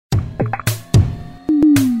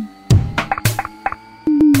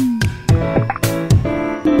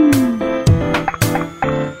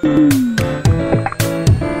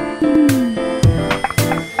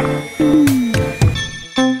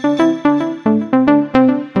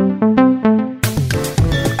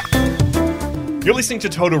You're listening to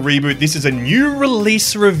Total Reboot. This is a new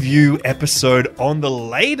release review episode on the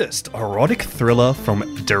latest erotic thriller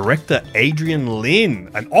from director Adrian Lyne,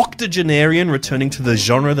 an octogenarian returning to the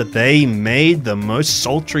genre that they made the most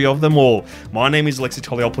sultry of them all. My name is Alexi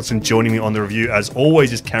Toliopoulos, and joining me on the review, as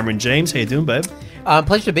always, is Cameron James. How you doing, babe?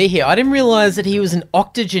 Pleasure to be here. I didn't realise that he was an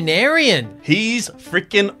octogenarian. He's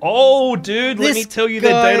freaking old, dude. Let me tell you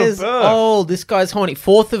their date of birth. Old. This guy's horny.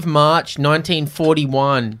 4th of March,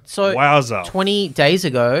 1941. So, Wowza. 20 days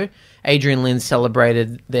ago, Adrian Lyne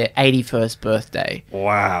celebrated their 81st birthday.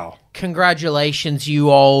 Wow. Congratulations,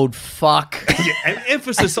 you old fuck. Yeah, an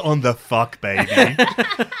emphasis on the fuck, baby.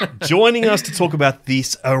 Joining us to talk about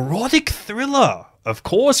this erotic thriller. Of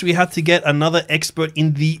course, we had to get another expert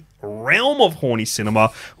in the realm of horny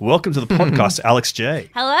cinema. Welcome to the podcast, Alex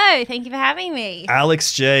J. Hello, thank you for having me.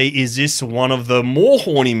 Alex J, is this one of the more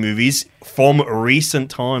horny movies from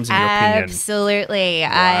recent times, in your opinion? Absolutely.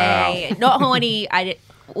 Wow. Not horny.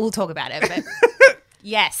 We'll talk about it, but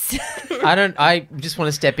yes. I just want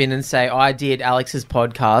to step in and say I did Alex's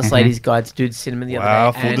podcast, Ladies Guide to Dude Cinema, the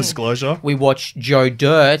other day. Full disclosure. We watched Joe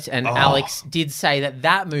Dirt, and Alex did say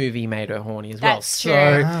that movie made her horny as well. That's true.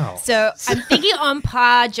 Wow. So I'm thinking on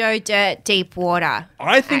par Joe Dirt, Deep Water.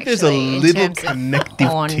 I think there's a actually, in little terms of connective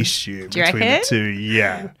porn. tissue Do you between the reckon? two.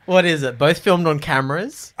 Yeah. What is it? Both filmed on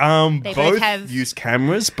cameras? They Both have- use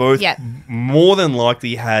cameras. Both Yep. more than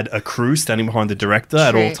likely had a crew standing behind the director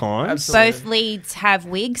at True. all times. Absolutely. Both leads have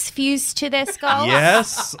wigs fused to their skulls.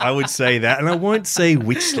 Yes, I would say that. And I won't say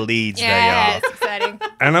which leads Yeah, they it's exciting. are.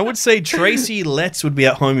 And I would say Tracy Letts would be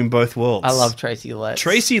at home in both worlds. I love Tracy Letts.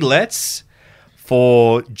 Tracy Letts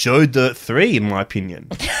for Joe Dirt 3, in my opinion.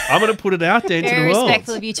 I'm going to put it out there into Very the world.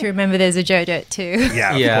 respectful of you to remember there's a Joe Dirt too.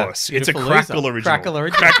 Yeah, Yeah, of course. It's a beautiful Crackle loser. original. Crackle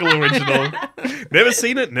original. Crackle original. Never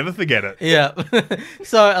seen it, never forget it. Yeah.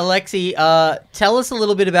 So, Alexi, tell us a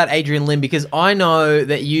little bit about Adrian Lyne, because I know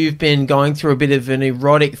that you've been going through a bit of an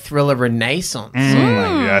erotic thriller renaissance.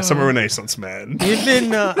 Yeah, I'm a Renaissance man. You've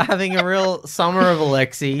been having a real summer of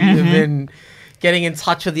Alexi. You've been getting in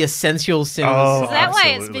touch with the essential cinemas. Oh, Is that why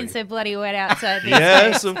it's absolutely. been so bloody wet outside these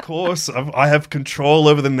Yes, days? of course. I have control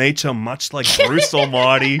over the nature, much like Bruce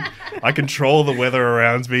Almighty. I control the weather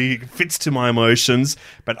around me. It fits to my emotions.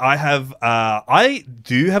 But I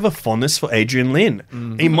do have a fondness for Adrian Lyne.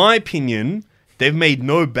 In my opinion, they've made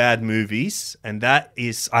no bad movies. And that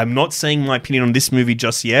is, I'm not saying my opinion on this movie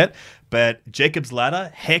just yet, but Jacob's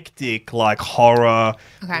Ladder, hectic, like horror,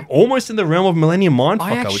 Okay. almost in the realm of Millennium Mindfuck, I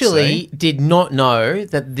I would actually say. did not know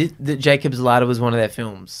that that Jacob's Ladder was one of their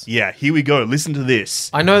films. Yeah, here we go. Listen to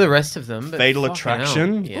this. I know the rest of them, but Fatal fucking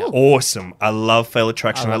Attraction, hell. Yeah. awesome. I love Fatal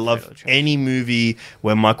Attraction. I I love love Fatal Attraction. any movie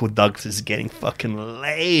where Michael Douglas is getting fucking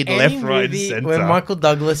laid Any left, right, and movie center. where Michael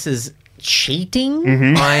Douglas is cheating,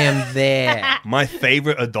 I am there. My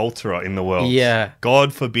favorite adulterer in the world. Yeah.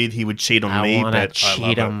 God forbid he would cheat on I me, want to but I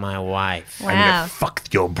cheat love on it. my wife. I'm Wow. gonna fuck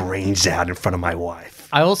your brains out in front of my wife.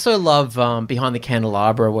 I also love Behind the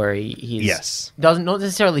Candelabra, where he's Yes. doesn't not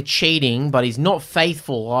necessarily cheating, but he's not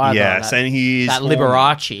faithful either. Yes, and he's that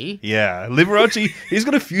Liberace. Yeah, Liberace. He's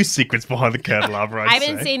got a few secrets behind the candelabra. I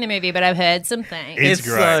haven't seen the movie, but I've heard some things. It's It's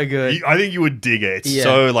great. so good. I think you would dig it. It's Yeah.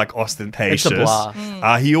 so like ostentatious. It's a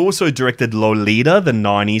blast. He also directed Lolita, the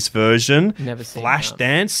 90s version. Never seen that.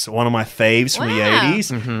 Flashdance, one of my faves from the Wow.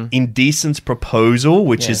 80s. Indecent Proposal,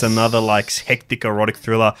 which is Mm-hmm. Yes. another like hectic erotic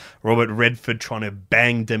thriller. Robert Redford trying to bang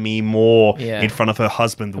Demi Moore Yeah. in front of her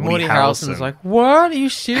husband, Woody Woody Harrelson. Harrelson's like, "What? Are you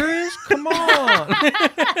serious? Come on,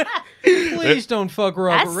 please don't fuck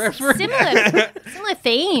Robert That's Redford." similar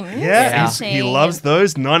theme. yeah, he loves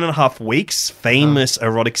those 9.5 Weeks, famous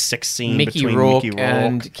erotic sex scene Mickey between Rourke Mickey Rourke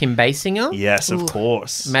and Kim Basinger. yes, of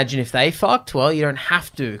course. Imagine if they fucked. Well, you don't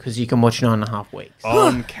have to, because you can watch 9.5 Weeks.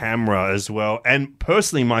 On camera as well. And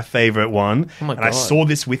personally, my favorite one, Oh my and I God. saw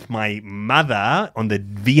this with my mother on the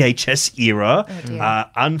VHS era, dear.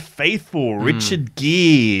 Unfaithful, Richard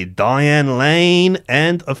Gere, Diane Lane,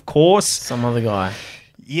 and of course, Some other guy.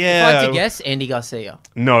 If I yeah, had to guess, Andy Garcia.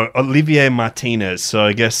 no, Olivier Martinez. So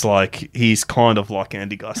I guess like he's kind of like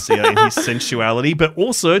Andy Garcia in his sensuality, but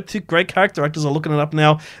also two great character actors are looking it up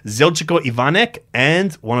now: Zeljko Ivanek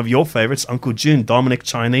and one of your favorites, Uncle June, Dominic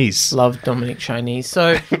Chinese. Love Dominic Chinese.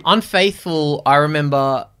 So, Unfaithful, I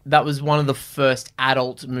remember that was one of the first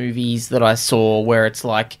adult movies that I saw where it's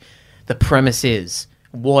like, the premise is,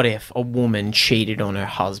 what if a woman cheated on her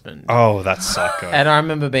husband? Oh, that's psycho. And I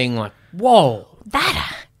remember being like, whoa,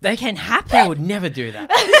 can They happen. would never do that.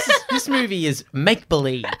 This movie is make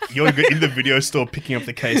believe. You're in the video store picking up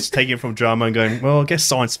the case, taking it from drama and going, well, I guess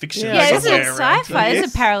science fiction. Yeah, Yeah, is this is somewhere around sci-fi. This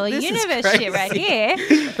is a parallel This is universe shit right crazy.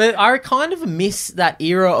 here. But I kind of miss that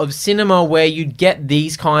era of cinema where you'd get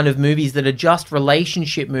these kind of movies that are just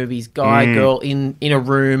relationship movies, guy, girl in a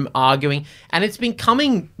room arguing. And it's been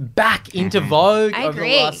coming back into vogue I over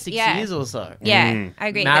agree, the last 6 yeah. years or so. Yeah, I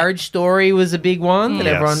agree. Marriage Story was a big one that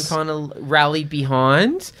everyone Yes. kind of rallied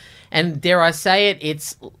behind. And dare I say it,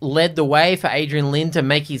 it's led the way for Adrian Lin to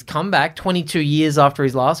make his comeback 22 years after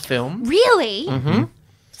his last film. Really? Mm-hmm.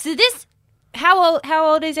 So this, how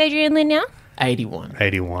old is Adrian Lin now? 81.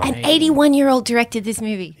 81. An 81-year-old directed this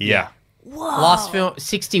movie. Yeah. Last film,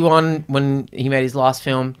 61 when he made his last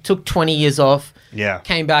film, took 20 years off, Yeah.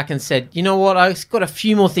 came back and said, you know what, I've got a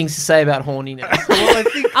few more things to say about horniness. Well, I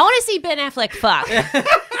think I want to see Ben Affleck fuck.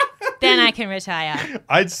 Then I can retire.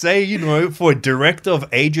 I'd say, for a director of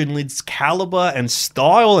Adrian Lin's caliber and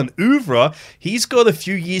style and oeuvre, he's got a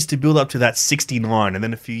few years to build up to that 69 and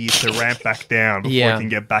then a few years to ramp back down before Yeah. he can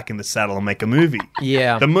get back in the saddle and make a movie.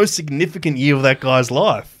 Yeah. The most significant year of that guy's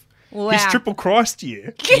life. Wow. His triple Christ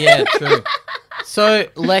year. Yeah, true. So,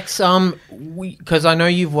 Lex, because I know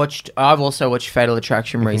I've also watched Fatal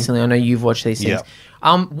Attraction recently. I know you've watched these things.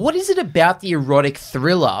 Yeah. What is it about the erotic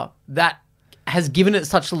thriller that has given it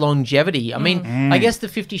such longevity? I mean, I guess the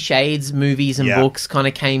 50 Shades movies and Yeah. books kind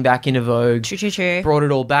of came back into vogue. True. Brought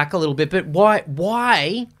it all back a little bit, but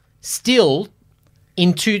why still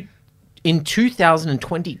in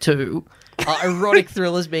 2022 are erotic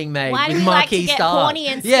thrillers being made Why do with we like to marquee get stars? horny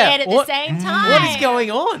and scared at the same time? What is going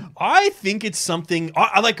on? I think it's something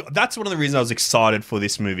I like. That's one of the reasons I was excited for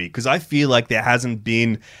this movie because I feel like there hasn't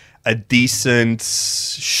been a decent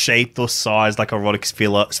shaped or sized like erotic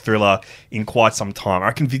thriller in quite some time. I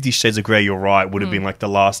reckon 50 Shades of Grey, you're right, would have been like the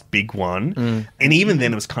last big one. And even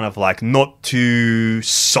then it was kind of like not too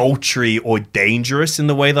sultry or dangerous in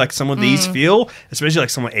the way like some of these feel, especially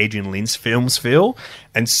like some of Adrian Lin's films feel.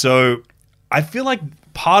 And so I feel like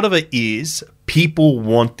part of it is people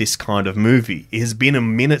want this kind of movie. It has been a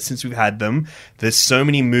minute since we've had them. There's so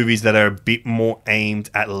many movies that are a bit more aimed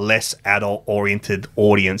at less adult-oriented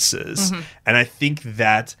audiences. And I think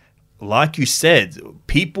that, like you said,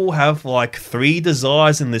 people have like 3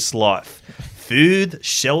 desires in this life. Food,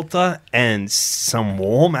 shelter, and some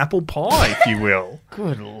warm apple pie, if you will.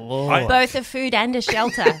 Good lord. Both a food and a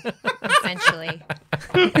shelter, essentially.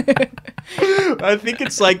 I think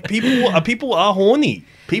it's like people are horny.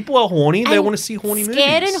 People are horny. They And want to see horny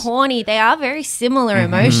Scared movies. and horny, they are very similar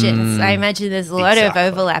emotions. I imagine there's a lot Exactly.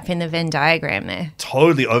 of overlap in the Venn diagram there.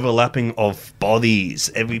 Totally overlapping of bodies.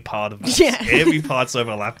 Every part of us. Yeah. Every part's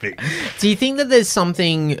overlapping. Do you think that there's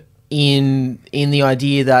something in the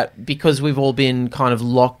idea that because we've all been kind of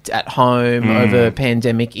locked at home over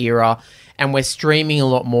pandemic era and we're streaming a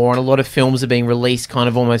lot more and a lot of films are being released kind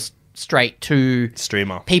of almost straight to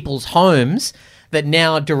Streamer. people's homes, that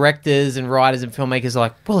now directors and writers and filmmakers are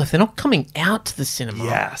like, well, if they're not coming out to the cinema,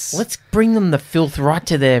 Yes. let's bring them the filth right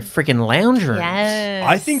to their freaking lounge rooms. Yes.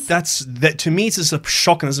 I think that to me it's just a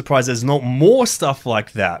shock and a surprise there's not more stuff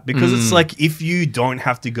like that because it's like if you don't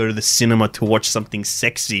have to go to the cinema to watch something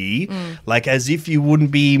sexy, like as if you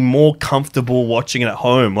wouldn't be more comfortable watching it at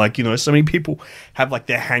home. Like, so many people have like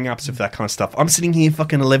their hang-ups with that kind of stuff. I'm sitting here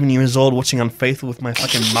fucking 11 years old watching Unfaithful with my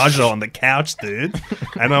fucking Maja on the couch, dude.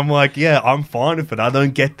 And I'm like, yeah, I'm fine with it. I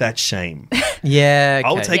don't get that shame. Yeah, okay.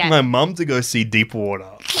 I'll take Yeah. my mum to go see Deepwater.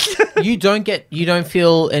 You don't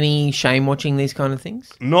feel any shame watching these kind of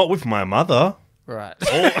things? Not with my mother. Right.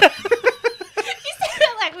 like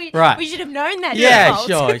Right. we should have known that. Yeah,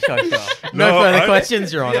 default. sure. No, No, further I-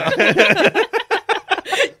 questions, Your Honour. Go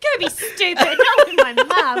be stupid, not with my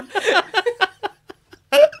mum.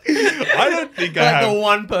 I don't think I Like have. the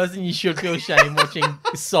one person you should feel shame watching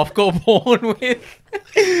softcore porn with.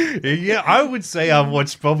 Yeah, I would say I've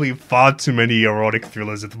watched probably far too many erotic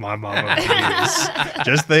thrillers with my mum over the years.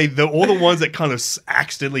 Just all the ones that kind of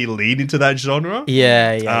accidentally lead into that genre.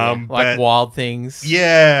 Yeah. Like Like Wild Things.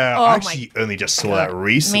 Yeah, Oh I my actually only just saw that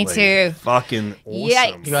recently. too. Fucking awesome.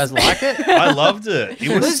 Yikes. You guys like it? I loved it.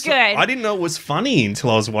 It was good. I didn't know it was funny until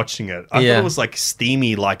I was watching it. I Yeah. thought it was like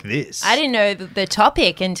steamy like this. I didn't know the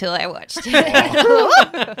topic until I watched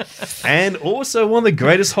it. And also one of the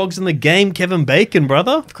greatest hogs in the game, Kevin Bacon,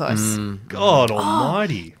 brother. Of course. God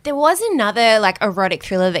almighty. There was another like erotic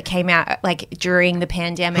thriller that came out like during the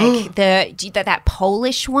pandemic. that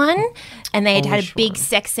Polish one, and they had a Polish big one.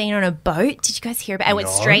 sex scene on a boat. Did you guys hear about it? It went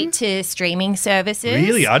No. straight to streaming services.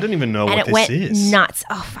 Really? I don't even know and what it went this is. nuts.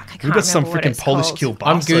 Oh fuck! I can't We've got some remember what freaking it's Polish called. kielbasa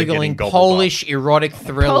I'm getting Googling gobbled Polish erotic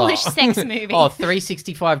thriller. Polish sex movie. Oh,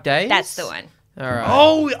 365 days? That's the one. All right.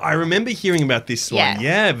 Oh, I remember hearing about this one. Yeah.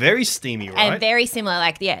 Yeah, very steamy, right? And very similar,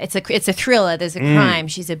 like it's a thriller. There's a crime.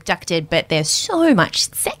 She's abducted, but there's so much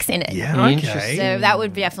sex in it. yeah, okay. Interesting. So that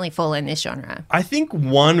would definitely fall in this genre. I think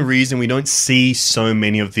one reason we don't see so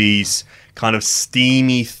many of these kind of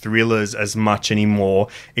steamy thrillers as much anymore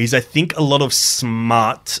is I think a lot of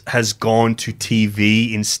smut has gone to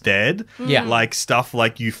TV instead. Yeah. Like stuff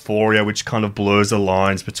like Euphoria, which kind of blurs the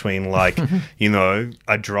lines between like,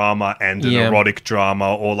 a drama and an Yeah. erotic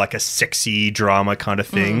drama or like a sexy drama kind of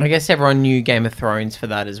thing. I guess everyone knew Game of Thrones for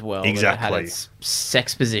that as well. that it Exactly. had its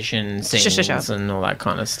sex position scenes Sure. and all that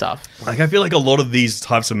kind of stuff. Like I feel like a lot of these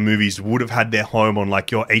types of movies would have had their home on like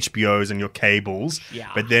your HBOs and your cables. Yeah.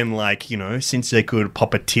 But then like, since they could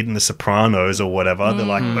pop a tit in The Sopranos or whatever, they're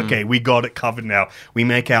like, okay, we got it covered now. We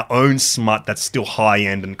make our own smut that's still high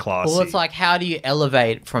end and classy. Well, it's like, how do you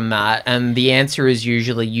elevate from that? And the answer is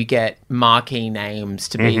usually you get marquee names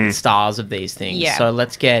to be the stars of these things. Yeah. So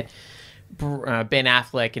let's get Ben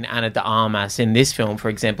Affleck and Ana de Armas in this film, for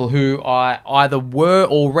example, who either were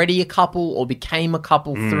already a couple or became a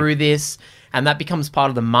couple through this, and that becomes part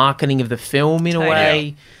of the marketing of the film in a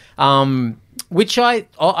way. Which I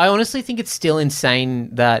honestly think it's still insane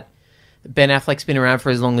that Ben Affleck's been around for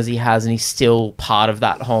as long as he has, and he's still part of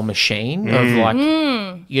that whole machine of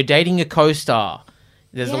like, you're dating a co-star.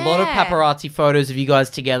 There's a lot of Yeah. paparazzi photos of you guys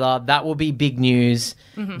together. That will be big news.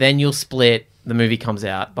 Then you'll split. The movie comes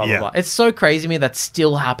out. Blah blah Yeah. blah. It's so crazy to me that's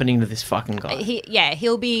still happening to this fucking guy.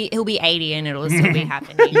 He'll be 80 and it'll still be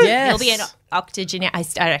happening. Yes. He'll be an octogenarian.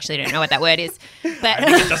 I actually don't know what that word is, but I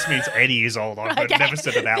think it just means 80 years old. I've Okay. never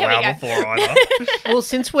said it out There we loud go. before either. Well,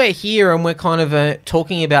 since we're here and we're kind of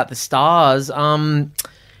talking about the stars, I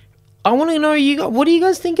want to know what do you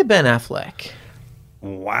guys think of Ben Affleck?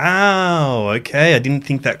 Wow. Okay. I didn't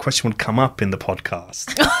think that question would come up in the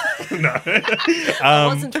podcast. I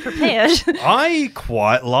wasn't prepared. I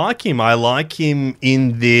quite like him. I like him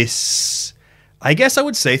in this, I guess I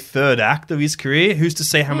would say, third act of his career. Who's to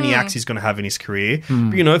say how many acts he's going to have in his career?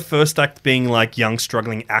 But, first act being like young,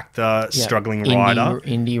 struggling actor, struggling writer.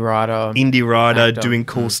 Indie writer. Indie writer Actor. doing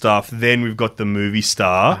cool stuff. Then we've got the movie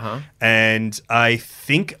star. And I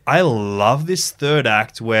think I love this third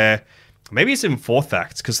act where maybe it's in fourth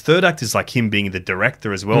act, because third act is like him being the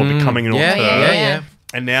director as well, becoming an author. Yeah.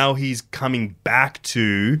 And now he's coming back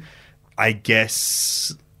to, I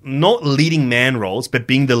guess, not leading man roles, but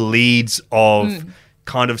being the leads of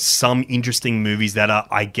kind of some interesting movies that are,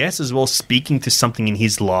 I guess, as well speaking to something in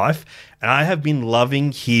his life. And I have been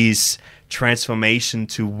loving his transformation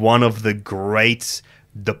to one of the great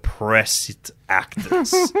depressed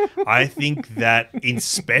actors. I think that,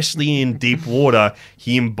 especially in Deep Water,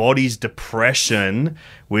 he embodies depression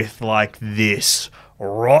with like this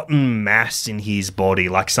rotten mass in his body,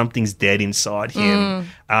 like something's dead inside him.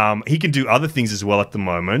 He can do other things as well at the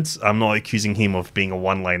moment. I'm not accusing him of being a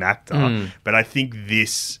one-lane actor, but I think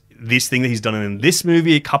this thing that he's done in this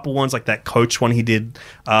movie, a couple ones like that Coach one he did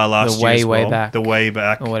last year as well. Way Back. The Way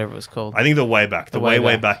Back. Or whatever it was called. I think The Way Back. The Way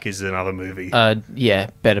Way Back. Back is another movie. Yeah,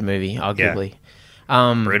 better movie, arguably.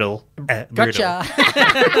 Brittle. Gotcha.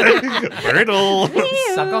 Brittle.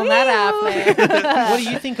 Suck on that, Affleck. What do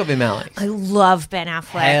you think of him, Alex? I love Ben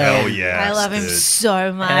Affleck. Hell yes, I love him dude.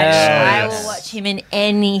 so much. Hell I will yes. watch him in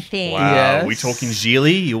anything. Wow. Yes. We talking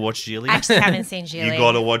Gigli? You watch Gigli? I actually haven't seen Gigli. You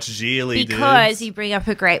gotta watch Gigli, Because dude. you bring up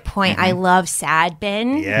a great point. I love Sad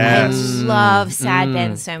Ben. Yes. I love Sad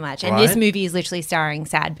Ben so much. And this Right? movie is literally starring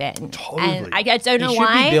Sad Ben. Totally. And I don't know He should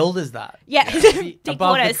why. be billed as that. Yeah, Be Deep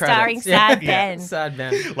above Water the starring credits. Sad Yeah. Ben. Sad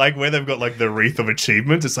Ben. Like where they've got like the wreath of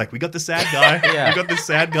achievement. It's like, we got the sad guy. Yeah. We got the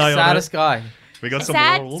sad guy Saddest on guy. it. We got some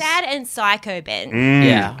Sad laurels. and Psycho Ben.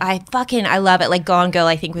 Yeah. I love it. Like Gone Girl,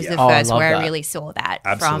 I think was the Oh, I first love where that. I really saw that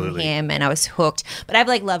Absolutely. from him, and I was hooked. But I've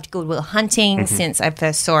like loved Good Will Hunting since I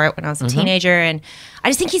first saw it when I was a teenager, and I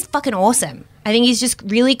just think he's fucking awesome. I think he's just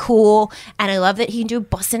really cool, and I love that he can do a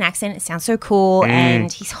Boston accent. It sounds so cool,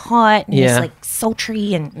 and he's hot, and Yeah. he's like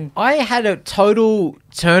sultry, and I had a total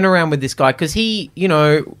turnaround with this guy because he,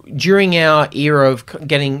 during our era of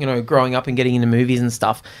getting, growing up and getting into movies and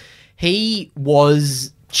stuff, he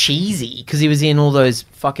was cheesy because he was in all those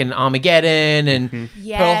fucking Armageddon and Pearl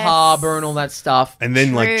Yes. Harbor and all that stuff. And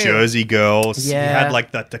then like True. Jersey Girls. He Yeah. had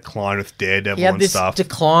like that decline with Daredevil He had and this stuff.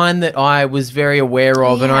 decline that I was very aware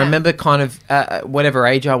of, and I Yeah. remember kind of whatever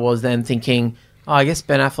age I was then thinking, oh, I guess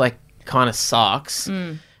Ben Affleck kind of sucks.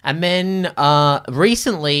 And then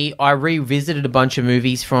recently, I revisited a bunch of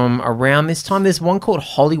movies from around this time. There's one called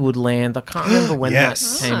Hollywoodland. I can't remember when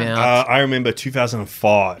Yes. that came out. I remember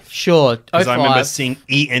 2005. Sure. Because I remember 05. seeing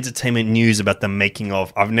Entertainment News about the making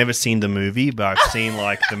of. I've never seen the movie, but I've seen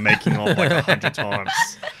like the making of like 100 times.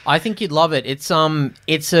 I think you'd love it. It's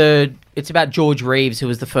about George Reeves, who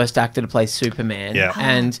was the first actor to play Superman. Yeah.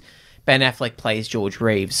 And Ben Affleck plays George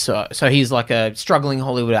Reeves. So he's like a struggling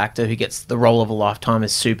Hollywood actor who gets the role of a lifetime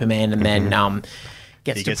as Superman and then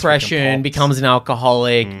gets He gets depression, freaking popped. becomes an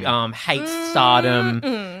alcoholic, hates stardom,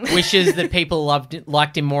 wishes that people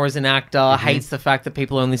liked him more as an actor, hates the fact that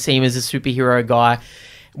people only see him as a superhero guy.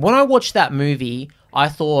 When I watched that movie, I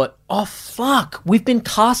thought, oh, fuck, we've been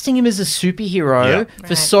casting him as a superhero Yeah.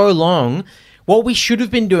 for so long. What we should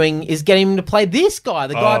have been doing is getting him to play this guy,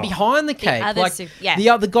 the guy behind the cape. other Like, yeah. the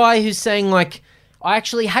other guy who's saying, like, I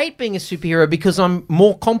actually hate being a superhero because I'm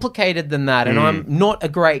more complicated than that and I'm not a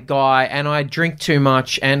great guy and I drink too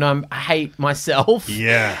much and I hate myself.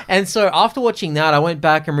 Yeah. And so after watching that, I went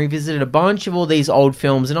back and revisited a bunch of all these old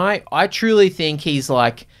films and I truly think he's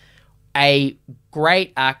like a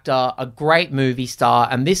great actor, a great movie star,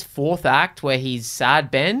 and this fourth act where he's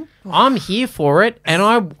sad Ben, I'm here for it, and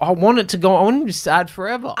I want it to go on to be sad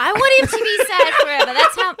forever. I want him to be sad forever.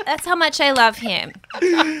 That's how much I love him. How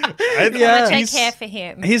much I care for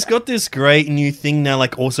him. He's got this great new thing now,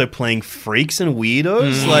 like also playing freaks and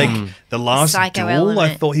weirdos. Like The Last Psycho Duel, I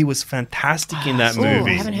element. thought he was fantastic in that Ooh,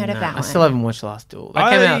 movie. I haven't heard of that I one. still haven't watched Last Duel. That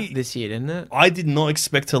came out this year, didn't it? I did not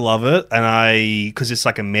expect to love it, and because it's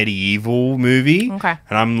like a medieval movie. Okay.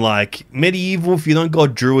 And I'm like, medieval, if you don't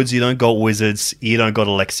got druids, you don't got wizards, you don't got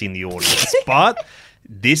Alexi in the audience. But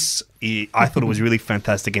I thought it was really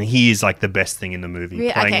fantastic, and he is like the best thing in the movie,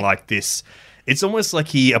 playing okay. like this. It's almost like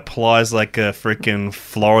he applies like a freaking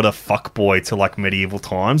Florida fuckboy to like medieval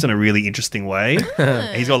times in a really interesting way.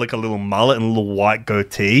 He's got like a little mullet and a little white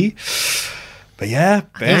goatee. But yeah,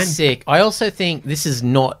 Ben. He's sick. I also think this is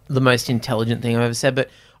not the most intelligent thing I've ever said, but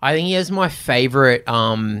I think he has my favorite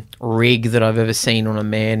rig that I've ever seen on a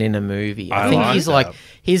man in a movie. I think like he's that. like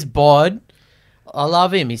his bod. I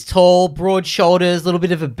love him. He's tall, broad shoulders, little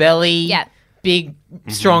bit of a belly. Yeah. Big,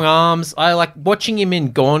 strong arms. I like watching him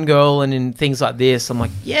in Gone Girl and in things like this. I'm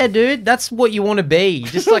like, yeah, dude, that's what you want to be.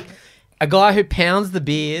 Just like a guy who pounds the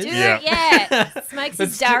beers. Dude, Yeah. yeah. Smokes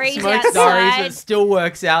his durries smokes outside. durries, but still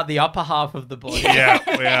works out the upper half of the body. Yeah.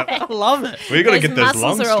 I love it. We got to Those get those muscles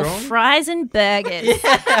lungs are all strong. fries and burgers.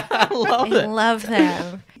 I love I it. love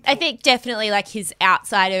them. I think definitely like his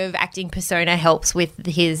outside of acting persona helps with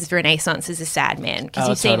his renaissance as a sad man because Oh,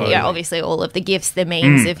 you've seen totally. obviously all of the gifs, the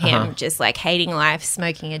memes of him just like hating life,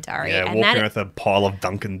 smoking a durry, Yeah, and walking that with a pile of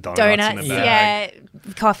Dunkin' Donuts, donuts, in the bag.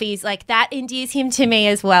 yeah, coffees, like that endears him to me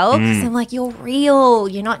as well because I'm like, you're real.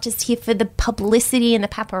 You're not just here for the publicity and the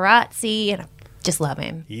paparazzi, and I just love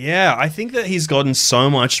him. Yeah, I think that he's gotten so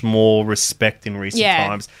much more respect in recent Yeah.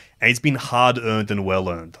 times, and it's been hard earned and well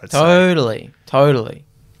earned. I'd say. Totally. Totally.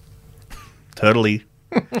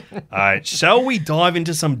 All right, shall we dive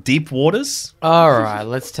into some deep waters? All right,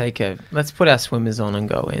 let's put our swimmers on and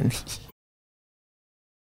go in.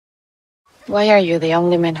 Why are you the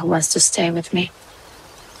only man who wants to stay with me?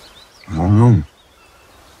 I don't know.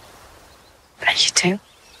 Are you too?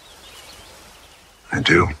 I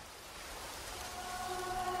do.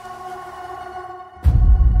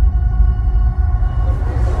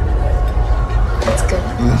 That's good.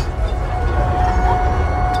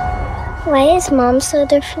 Why is Mom so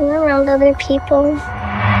different around other people?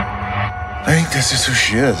 I think this is who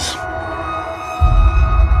she is.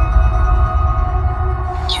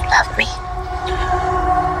 You love me.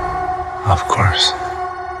 Of course.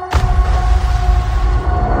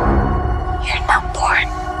 You're not born.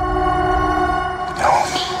 No.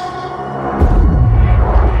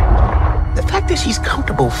 The fact that she's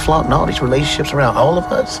comfortable flaunting all these relationships around all of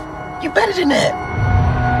us, you're better than that.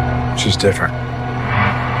 She's different.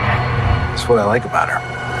 That's what I like about her.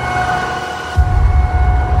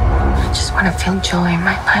 I just want to feel joy in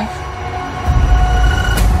my life.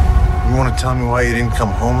 You want to tell me why you didn't come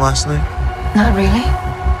home last night? Not really.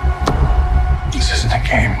 This isn't a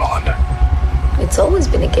game, Melinda. It's always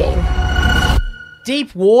been a game.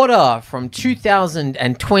 Deep Water from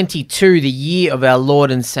 2022, the year of our Lord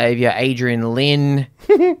and Savior Adrian Lynn,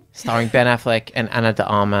 starring Ben Affleck and Ana de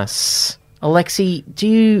Armas. Alexi,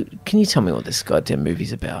 can you tell me what this goddamn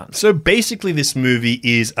movie's about? So basically, this movie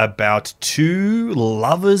is about two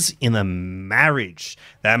lovers in a marriage.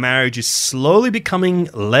 That marriage is slowly becoming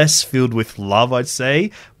less filled with love, I'd say,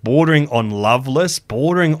 bordering on loveless,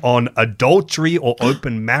 bordering on adultery or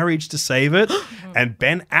open marriage to save it. And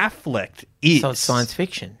Ben Affleck is... So it's science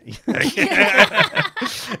fiction.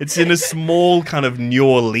 It's in a small kind of New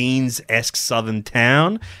Orleans-esque southern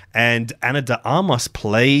town, and Ana de Armas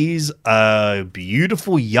plays a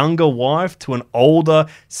beautiful younger wife to an older,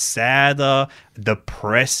 sadder,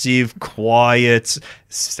 depressive, quiet,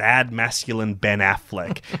 sad, masculine Ben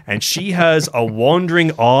Affleck. And she has a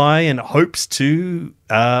wandering eye and hopes to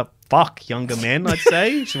fuck younger men, I'd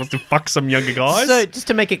say. She wants to fuck some younger guys. So, just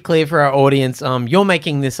to make it clear for our audience, you're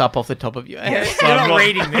making this up off the top of your head. So You're I'm not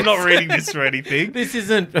reading this. I'm not reading this or anything. This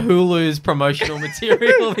isn't Hulu's promotional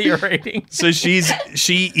material that you're reading. So she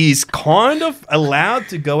is kind of allowed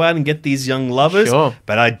to go out and get these young lovers, Sure.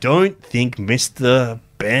 but I don't think Mr.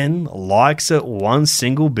 Ben likes it one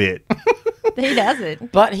single bit. He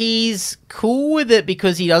doesn't. But he's cool with it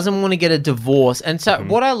because he doesn't want to get a divorce. And so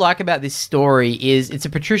what I like about this story is it's a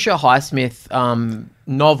Patricia Highsmith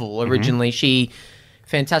novel originally. She,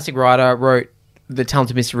 fantastic writer, wrote The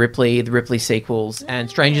Talented Mr. Ripley, the Ripley sequels, and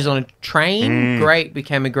Strangers on a Train. Great,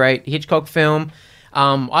 became a great Hitchcock film.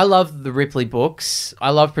 I love the Ripley books. I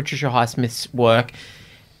love Patricia Highsmith's work.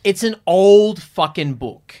 It's an old fucking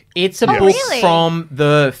book. It's a book really? from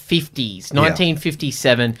the 50s,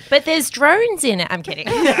 1957. But there's drones in it. I'm kidding.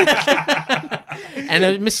 And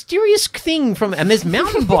a mysterious thing and there's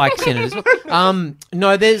mountain bikes in it as well.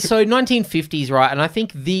 No, there's 1950s, right? And I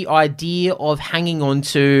think the idea of hanging on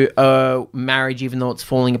to a marriage, even though it's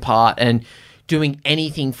falling apart, and doing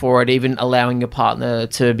anything for it, even allowing your partner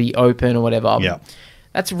to be open or whatever. Yeah.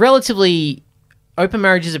 That's relatively, open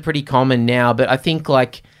marriages are pretty common now, but I think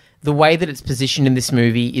like the way that it's positioned in this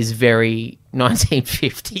movie is very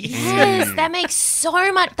 1950s. Yes, that makes so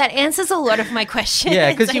much. That answers a lot of my questions.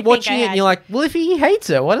 Yeah, because you're watching it and you're like, well, if he hates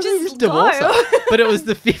her, why doesn't he just divorce go. her? But it was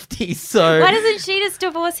the 50s, so... Why doesn't she just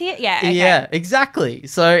divorce here? Yeah, okay. Yeah, exactly.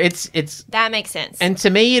 So it's... That makes sense. And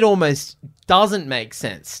to me, it almost doesn't make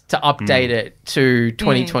sense to update it to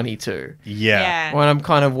 2022. Yeah. When I'm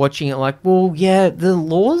kind of watching it like, well, yeah, the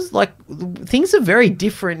laws, like, things are very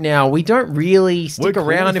different now. We don't really stick We're cool.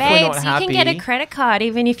 around if we're Babes, not happy. you can get a credit card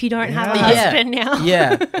even if you don't have a Yeah. husband now.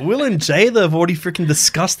 Yeah. Will and Jada have already freaking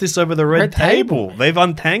discussed this over the red Red table. table. They've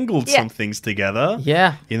untangled Yeah. some things together.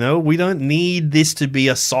 Yeah. You know, we don't need this to be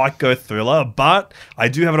a psycho thriller, but I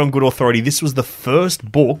do have it on good authority. This was the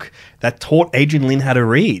first book that taught Adrian Lin how to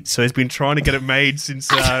read. So he's been trying to get it made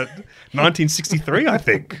since 1963, I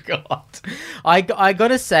think. God. I got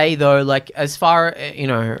to say, though, like, as far,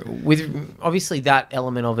 with obviously that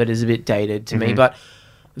element of it is a bit dated to me, but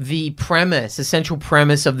the essential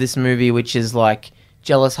premise of this movie, which is like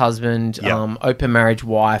jealous husband, open marriage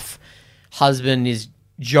wife, husband is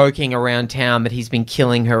joking around town that he's been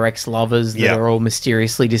killing her ex-lovers that are all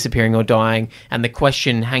mysteriously disappearing or dying. And the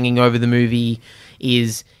question hanging over the movie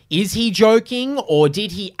is he joking or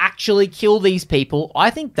did he actually kill these people? I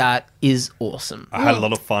think that is awesome. I had a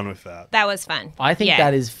lot of fun with that. That was fun. I think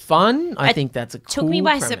that is fun. I think that's a cool Took me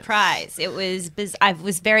by premise. surprise. It was I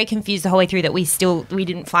was very confused the whole way through that we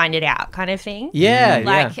didn't find it out kind of thing. Yeah,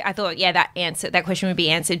 Like yeah. I thought, that question would be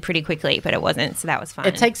answered pretty quickly, but it wasn't. So that was fun.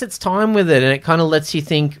 It takes its time with it, and it kind of lets you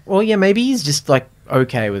think, well, yeah, maybe he's just like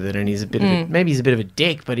okay with it, and he's a bit maybe he's a bit of a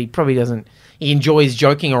dick, but he probably doesn't. He enjoys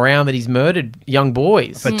joking around that he's murdered young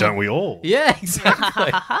boys. But don't we all? Yeah, exactly.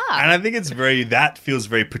 And I think that feels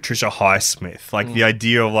very Patricia Highsmith. Like the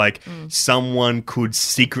idea of like someone could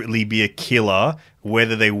secretly be a killer,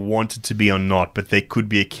 whether they wanted to be or not, but they could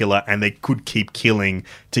be a killer and they could keep killing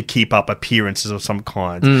to keep up appearances of some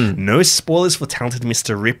kind. No spoilers for Talented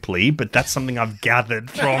Mr. Ripley, but that's something I've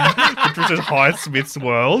gathered from Patricia Highsmith's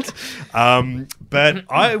world. But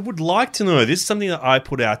I would like to know, this is something that I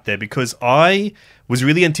put out there because I was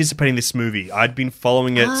really anticipating this movie. I'd been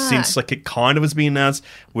following it since like it kind of was being announced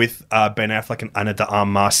with Ben Affleck and Ana de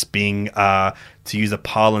Armas being, to use the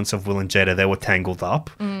parlance of Will and Jada, they were tangled up.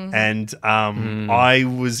 And I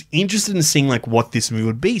was interested in seeing like what this movie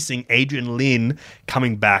would be, seeing Adrian Lin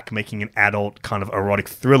coming back, making an adult kind of erotic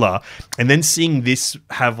thriller, and then seeing this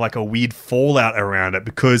have like a weird fallout around it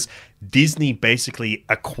because Disney basically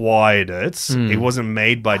acquired it. It wasn't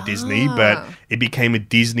made by Disney, but it became a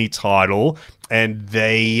Disney title, and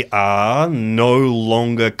they are no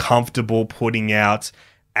longer comfortable putting out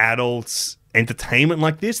adults entertainment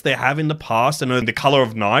like this. They have in the past. I know The Color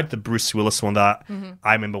of Night, the Bruce Willis one that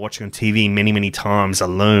I remember watching on TV many, many times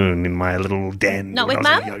alone in my little den. Not when with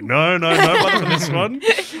I was Mum? young. No, not for this one.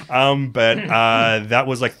 But that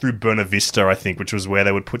was like through Buena Vista, I think, which was where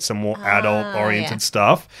they would put some more adult-oriented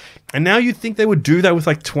stuff. And now you'd think they would do that with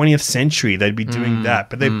like 20th Century. They'd be doing that.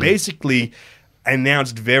 But they basically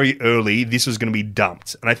announced very early this was going to be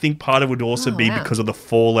dumped. And I think part of it would also be because of the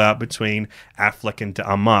fallout between Affleck and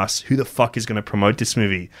Armas. Who the fuck is going to promote this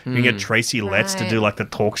movie? You can get Tracy Letts to do like the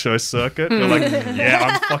talk show circuit. You're like, yeah,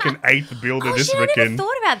 I'm fucking eighth builder this shit, I never weekend.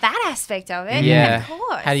 thought about that aspect of it. Yeah. Of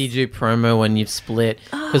course. How do you do promo when you've split?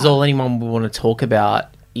 Because all anyone would want to talk about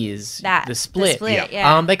is the split.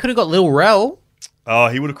 They could have got Lil Rel. Oh,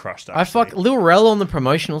 he would have crushed that. I fuck Lil Rel on the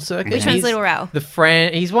promotional circuit. Which one's He's Lil Rel? The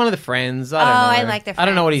friend. He's one of the friends. I don't know. I like the I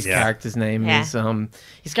don't know what his friends. character's name Yeah. is.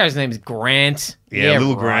 His character's name is Grant. Yeah,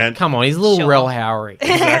 Lil Grant. Come on, he's Lil Rel Howery.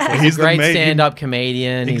 Exactly. He's a the great main- stand-up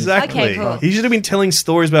comedian. He's- Exactly. Okay, cool. He should have been telling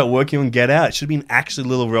stories about working on Get Out. It should have been actually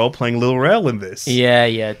Lil Rel playing Lil Rel in this.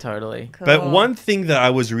 Yeah, totally. But one thing that I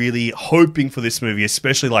was really hoping for this movie,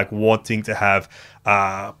 especially like wanting to have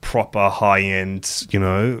proper high-end,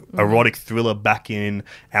 erotic thriller back in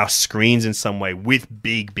our screens in some way with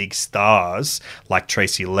big stars like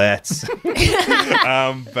Tracy Letts.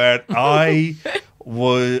 But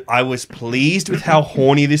I was pleased with how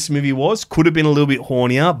horny this movie was. Could have been a little bit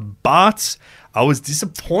hornier, but I was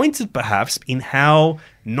disappointed perhaps in how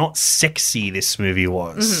not sexy this movie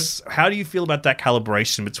was. How do you feel about that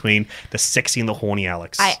calibration between the sexy and the horny,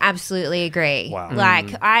 Alex? I absolutely agree. Wow.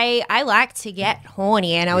 Like I like to get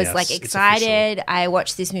horny, and I was Yes, like it's excited. I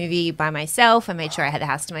watched this movie by myself. I made sure I had the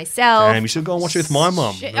house to myself. Damn, you should go and watch it with my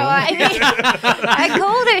mum. I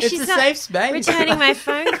called her. It's She's a not safe space. returning my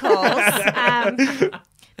phone calls.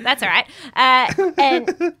 That's all right. And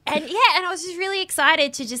I was just really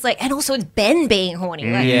excited to just and also it's Ben being horny.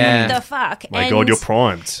 Like, Yeah. what the fuck? My And God, you're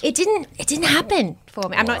primed. It didn't happen for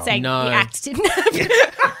me. I'm not saying No. the act didn't happen.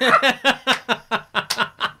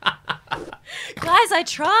 Guys, I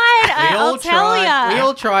tried. I'll tell We ya.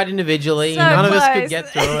 all tried individually. So None of us could close. get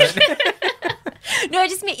through it. No, I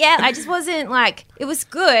just wasn't it was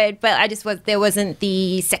good, but there wasn't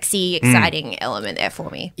the sexy, exciting element there for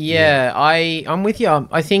me. Yeah, I'm with you.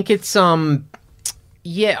 I think it's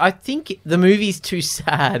I think the movie's too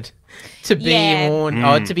sad to be horny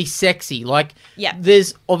or to be sexy. Like, Yeah.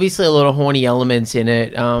 there's obviously a lot of horny elements in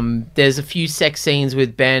it. There's a few sex scenes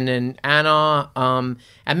with Ben and Anna,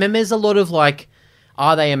 and then there's a lot of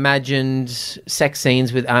are they imagined sex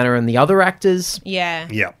scenes with Anna and the other actors? Yeah.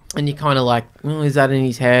 Yeah. And you're kind of like, well, is that in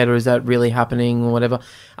his head or is that really happening or whatever?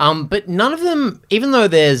 But none of them, even though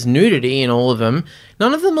there's nudity in all of them,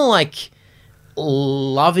 none of them are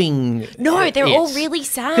loving. No, they're all it. really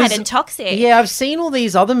sad 'Cause, and toxic. Yeah, I've seen all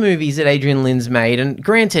these other movies that Adrian Lynn's made, and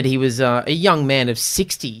granted, he was a young man of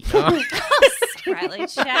 60. Sprightly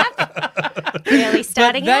chap. Really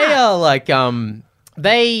starting but they out. are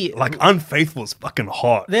they. Unfaithful is fucking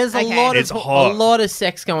hot. There's Okay. It's hot. a lot of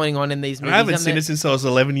sex going on in these movies. I haven't and seen the- it since I was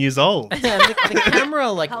 11 years old. And the camera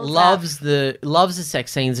Holds loves the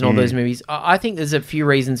sex scenes in all those movies. I think there's a few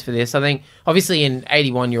reasons for this. I think obviously an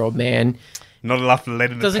 81-year-old man Not enough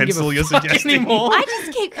lead in the doesn't give pencil a you're fuck suggesting. anymore.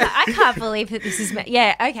 I can't believe that this is.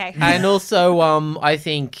 Yeah, okay. And also, I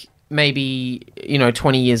think maybe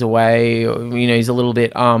 20 years away. Or, he's a little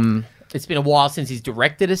bit. It's been a while since he's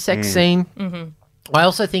directed a sex scene. Mm-hmm. I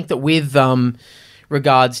also think that with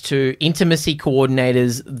regards to intimacy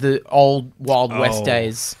coordinators, the old Wild West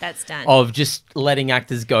days That's done. of just letting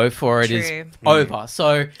actors go for it is True. over.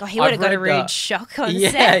 So God, he would have I've got a read, rude shock on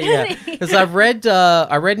Yeah, set. yeah. Because I read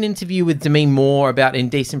an interview with Demi Moore about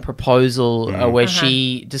Indecent Proposal, where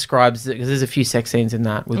she describes because there's a few sex scenes in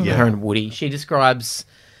that with her and Woody. She describes,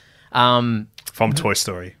 From Toy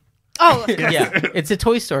Story. Oh, yeah, it's a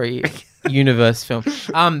Toy Story universe film.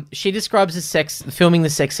 She describes filming the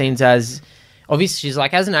sex scenes as. Obviously, she's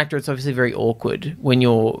like, as an actor, it's obviously very awkward when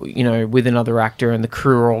you're, with another actor and the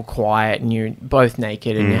crew are all quiet and you're both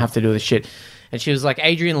naked and you have to do this shit. And she was like,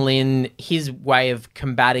 Adrian Lyne, his way of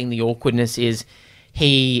combating the awkwardness is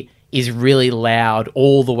he is really loud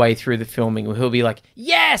all the way through the filming. He'll be like,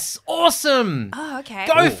 yes, awesome. oh, okay.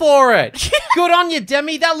 Go for it. Good on you,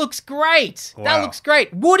 Demi. That looks great. That Wow. looks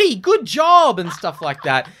great. Woody, good job, and stuff like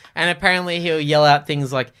that. And apparently he'll yell out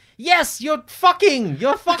things like, yes, you're fucking.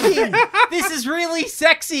 This is really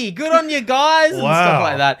sexy. Good on you, guys, and stuff Wow.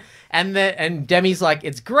 like that. And Demi's like,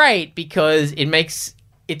 it's great because it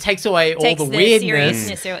takes away all Takes the the weirdness,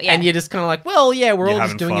 seriousness or- yeah. and you're just kind of like, well, yeah, we're You're all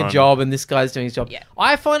just having doing a fun. job, and this guy's doing his job. Yeah.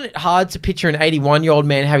 I find it hard to picture an 81-year-old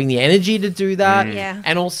man having the energy to do that. Yeah.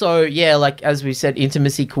 And also, as we said,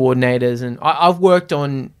 intimacy coordinators, and I've worked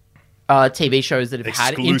on TV shows that have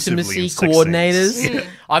had Exclusively intimacy in sex coordinators. scenes.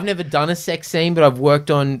 I've never done a sex scene, but I've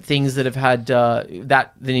worked on things that have had the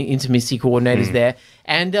intimacy coordinators there.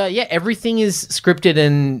 And everything is scripted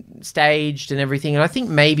and staged and everything. And I think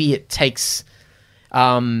maybe it takes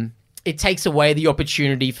it takes away the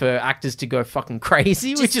opportunity for actors to go fucking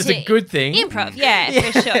crazy, which is a good thing. Improv, yeah,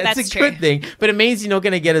 for sure. That's it's a true. good thing, but it means you're not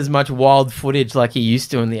going to get as much wild footage like you used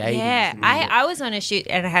to in the 80s. Yeah, I was on a shoot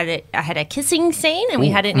and I had a kissing scene and we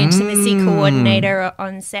had an intimacy coordinator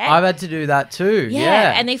on set. I've had to do that too.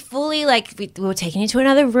 Yeah. And they fully we were taken into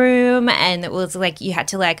another room and it was like you had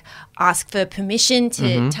to like ask for permission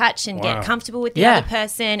to touch and get comfortable with the other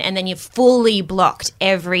person, and then you fully blocked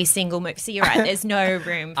every single move. So you're right, there's no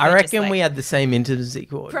room. For I reckon we had the same intimacy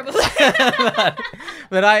cord. probably.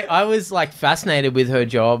 But I was like fascinated with her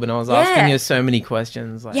job, and I was asking her so many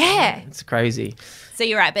questions. Like, Yeah. it's crazy. So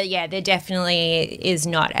you're right, but yeah, there definitely is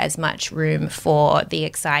not as much room for the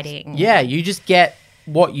exciting. Yeah, you just get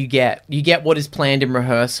what you get. You get what is planned in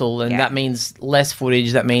rehearsal, and that means less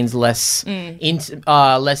footage. That means less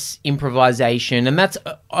less improvisation, and that's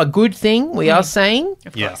a good thing. We are saying,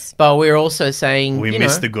 Yes. but we're also saying We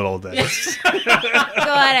miss the good old days.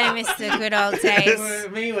 God, I miss the good old days.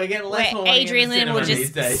 We're getting Where Adrian Lynn will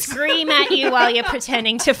just scream at you while you're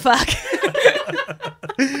pretending to fuck.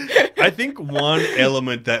 I think one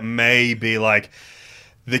element that may be like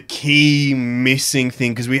the key missing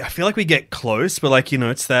thing, because I feel like we get close, but like,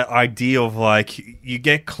 it's that idea of like you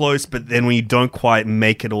get close, but then when you don't quite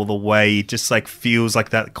make it all the way, it just like feels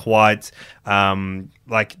like that quite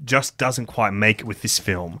like just doesn't quite make it with this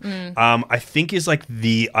film. I think is like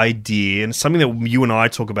the idea, and something that you and I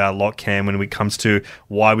talk about a lot, Cam, when it comes to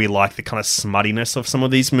why we like the kind of smuttiness of some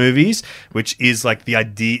of these movies, which is like the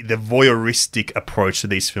idea, the voyeuristic approach to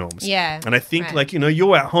these films. Yeah, and I think right. like,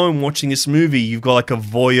 you're at home watching this movie, you've got like a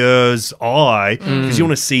voyeur's eye because you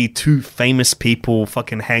want to see two famous people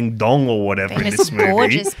fucking hang dong or whatever in this movie.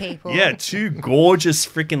 Gorgeous people. Yeah, two gorgeous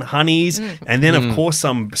freaking honeys, and then of course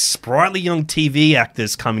some sprightly young TV actors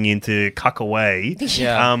coming in to cuck away.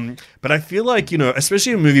 Yeah. But I feel like,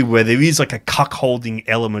 especially in a movie where there is like a cuckolding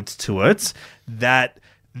element to it, that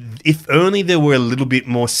if only there were a little bit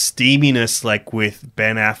more steaminess, like with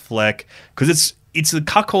Ben Affleck, because it's the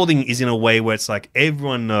cuckolding is in a way where it's like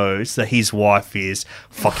everyone knows that his wife is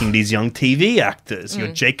fucking these young TV actors, your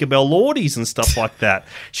Jacob Elordi's and stuff like that.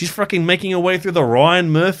 She's fucking making her way through the Ryan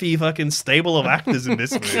Murphy fucking stable of actors in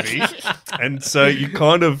this movie. And so you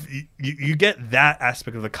kind of, you get that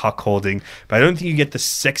aspect of the cuckolding, but I don't think you get the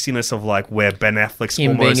sexiness of like where Ben Affleck's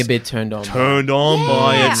Him almost being a bit turned on.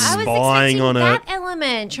 by Yeah, it, I was spying on expecting it. that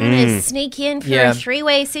element, trying to sneak in for Yeah. a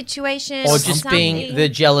three-way situation, Or just being something. the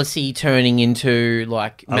jealousy turning into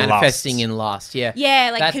like A manifesting lust. in lust. Yeah. Yeah,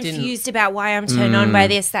 like That didn't- confused about why I'm turned on by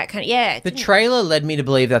this, that kind of, yeah. The trailer led me to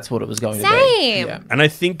believe that's what it was going to be. Same. Yeah. And I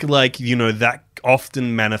think like, that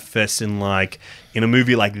often manifests in like in a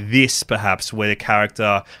movie like this, perhaps, where the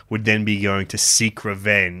character would then be going to seek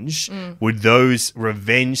revenge, would those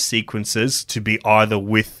revenge sequences to be either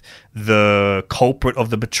with the culprit of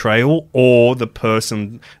the betrayal or the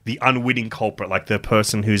person, the unwitting culprit, like the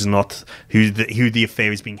person who the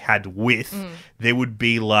affair is being had with, there would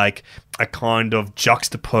be like a kind of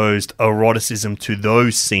juxtaposed eroticism to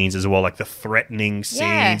those scenes as well, like the threatening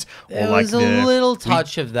scenes, or There like was a little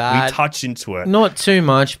touch of that. We touch into it. Not too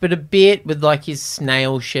much, but a bit with like his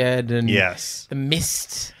snail shed and Yes. the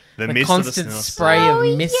mist. The The mist of the constant snails. spray Oh,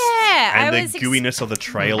 of mist. yeah. And I the was gooiness of the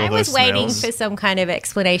trail I of those was waiting snails. for some kind of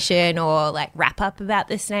explanation or like wrap up about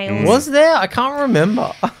the snails. Was there? I can't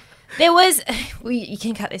remember. There was. You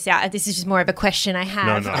can cut this out. This is just more of a question I No,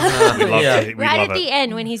 have. no. We love Yeah. it. We Right love at it. the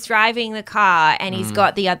end, when he's driving the car and he's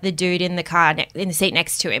got the other dude in the car in the seat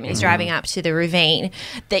next to him, and he's driving up to the ravine,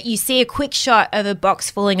 that you see a quick shot of a box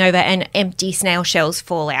falling over and empty snail shells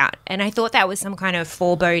fall out, and I thought that was some kind of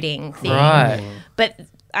foreboding thing. Right. But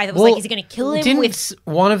I was like, is he going to kill him Didn't with?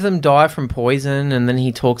 one of them die from poison? And then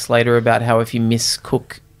he talks later about how if you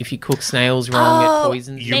cook snails wrong, it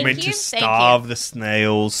poisons you. You're Thank meant you, to thank starve the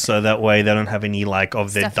snails so that way they don't have any like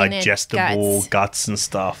of their Stuff in their digestible guts. guts and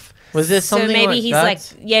stuff. Was there So something maybe like he's that? like,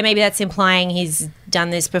 yeah, maybe that's implying he's done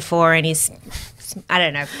this before and he's. I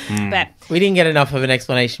don't know, but We didn't get enough of an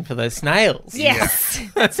explanation for those snails. yes,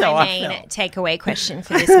 That's how my I main felt. takeaway question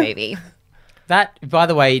for this movie. That, by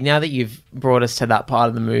the way, now that you've brought us to that part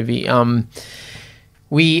of the movie,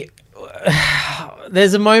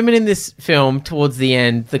 there's a moment in this film towards the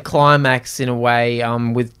end, the climax in a way,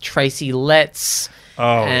 with Tracy Letts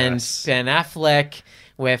and yes. Ben Affleck,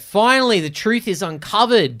 where finally the truth is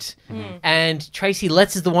uncovered, and Tracy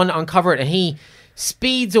Letts is the one to uncover it, and he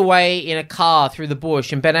speeds away in a car through the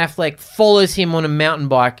bush, and Ben Affleck follows him on a mountain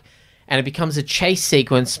bike, and it becomes a chase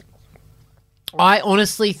sequence. I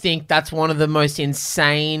honestly think that's one of the most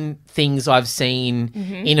insane things I've seen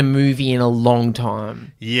in a movie in a long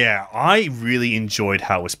time. Yeah, I really enjoyed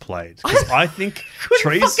how it was played. 'Cause I think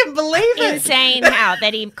Tracy... Fucking believe it. Insane how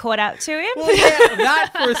that he caught up to him. Well, yeah,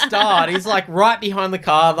 that for a start. He's like right behind the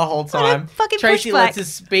car the whole time. fucking Tracy pushback. lets us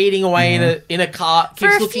speeding away in a car. For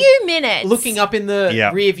keeps a few minutes. looking up in the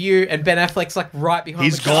Yeah. rear view, and Ben Affleck's like right behind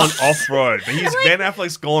He's the car. gone off-road. But Ben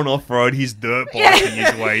Affleck's gone off-road. He's dirt biking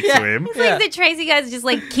his way to him. It's like the Tracy guys are just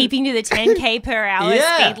like keeping to the 10k per hour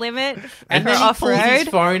Yeah. speed limit And for then he off pulls his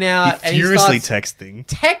road. phone out and he Furiously starts texting.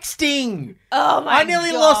 texting. Oh my I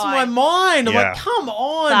nearly God. lost my mind. I'm Yeah. like, come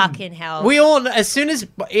on. Fucking hell. We all, as soon as,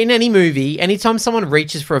 in any movie, anytime someone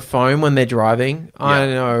reaches for a phone when they're driving, I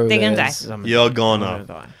know They're gonna there's die. some- You're gonna. someone's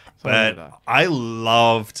gonna die. Someone's gonna But I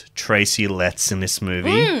loved Tracy Letts in this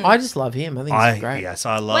movie. die. I just love him. I think he's great. Yes,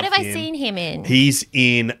 I love What have I him. seen him in? He's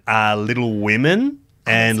in Little Women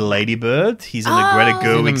and Lady Bird. He's in the Greta He's in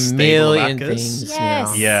Gerwig a stable of million actors. things Yes.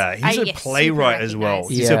 now. Yeah, he's I a get playwright super as well.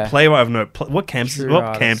 recognised. He's Yeah. a playwright of note. What camps? True What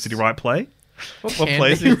artist. camps did he write play? What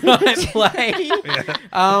plays Can did he write play?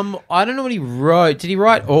 I don't know what he wrote. Did he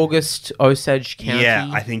write August Osage County?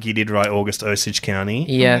 Yeah, I think he did write August Osage County.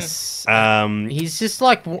 Yes. Um, He's just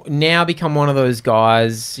like now become one of those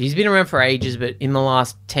guys. He's been around for ages, but in the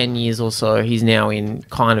last 10 years or so, he's now in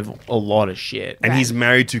kind of a lot of shit. and he's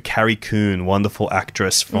married to Carrie Coon, wonderful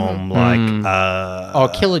actress from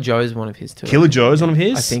Killer Joe's one of his too. Killer Joe's one of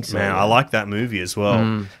his. I think so, Man, yeah. I like that movie as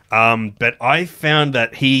well. But I found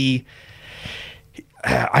that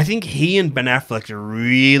I think he and Ben Affleck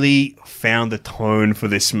really found the tone for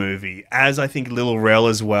this movie, as I think Lil Rel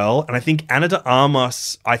as well. And I think Ana de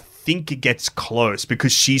Armas, I think it gets close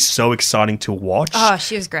because she's so exciting to watch. Oh,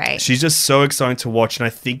 she was great. She's just so exciting to watch. And I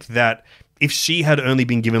think that if she had only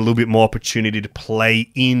been given a little bit more opportunity to play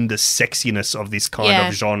in the sexiness of this kind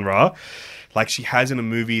of genre, like she has in a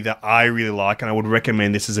movie that I really like, and I would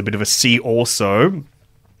recommend this as a bit of a see also,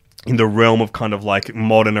 in the realm of kind of like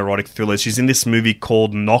modern erotic thrillers. She's in this movie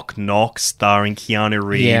called Knock Knock, starring Keanu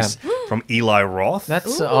Reeves from Eli Roth.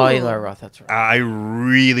 That's Eli Roth. That's right. I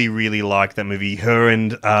really, really like that movie. Her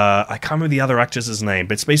and I can't remember the other actress's name,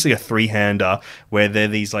 but it's basically a three-hander where they're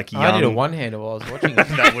these like young... I did a one-hander while I was watching it.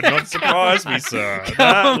 That would not surprise me, sir.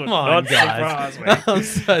 That would not guys. surprise me. I'm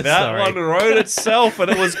so That sorry. one wrote itself,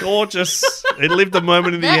 and it was gorgeous. It lived a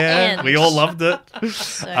moment in the That air. end. We all loved it.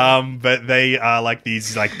 But they are like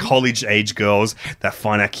these like college-age girls that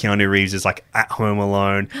find out Keanu Reeves is like at home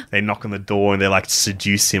alone. They knock on the door and they like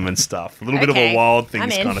seduce him and stuff. A little bit of a Okay. Wild I'm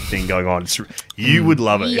Things in. kind of thing going on. You would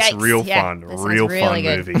love it. It's Yikes. real Yeah, fun. that sounds Real really fun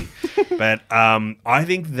good. movie. But I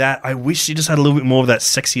think that I wish she just had a little bit more of that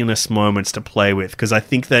sexiness moments to play with, because I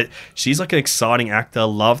think that she's like an exciting actor.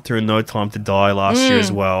 Loved her in No Time to Die last year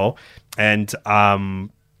as well. And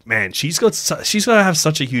man, she's got to have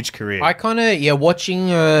such a huge career. I kind of, watching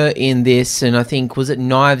her in this, and I think, was it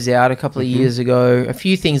Knives Out a couple of years ago? A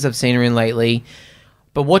few things I've seen her in lately.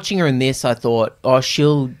 But watching her in this, I thought,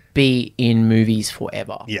 she'll be in movies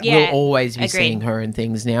forever. Yeah. Yeah, We'll always be agreed. seeing her in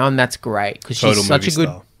things now, and that's great because Total she's such a movie good,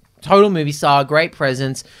 star. total movie star, great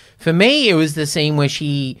presence. For me, it was the scene where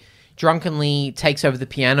she drunkenly takes over the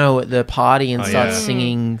piano at the party and starts yeah.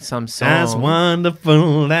 singing some song. That's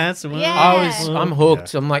wonderful. That's wonderful. Yeah. I'm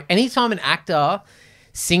hooked. I'm like, anytime an actor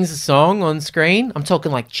sings a song on screen, I'm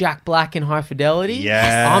talking like Jack Black in High Fidelity.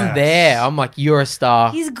 Yes. I'm there. I'm like, you're a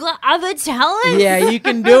star. He's got other talent. Yeah, you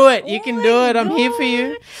can do it. You can Oh do my it. I'm here for God.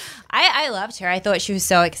 you. I loved her. I thought she was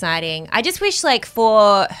so exciting. I just wish, like,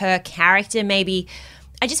 for her character, maybe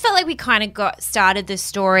I just felt like we kind of started the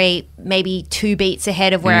story maybe 2 beats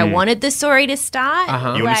ahead of where I wanted the story to start. Uh-huh.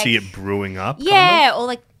 You want Like, to see it brewing up? kind yeah, of? or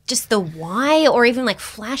like just the why, or even like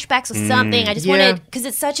flashbacks or something. I just Yeah. wanted, because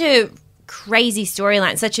it's such a crazy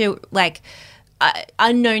storyline, such a like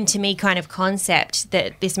unknown to me kind of concept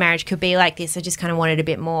that this marriage could be like this. I just kind of wanted a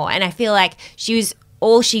bit more, and I feel like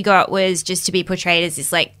all she got was just to be portrayed as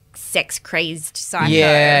this like sex crazed psycho.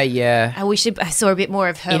 Yeah. I wish I saw a bit more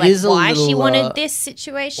of her, It like is a why she little, wanted this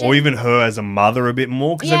situation. Or even her as a mother a bit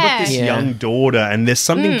more, because they've got this Yeah. young daughter, and there's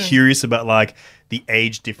something curious about like the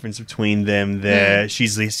age difference between them there.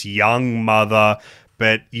 She's this young mother,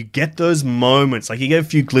 but you get those moments, like you get a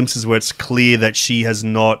few glimpses where it's clear that she has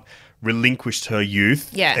not relinquished her youth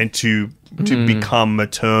Yeah. and to become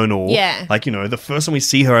maternal. Yeah. Like, you know, the first time we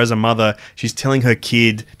see her as a mother, she's telling her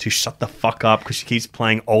kid to shut the fuck up because she keeps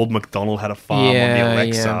playing Old MacDonald Had a Farm on the Yeah,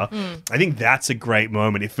 Alexa. I think that's a great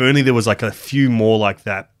moment. If only there was like a few more like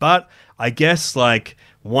that. But I guess like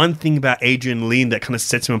one thing about Adrian Lyne that kind of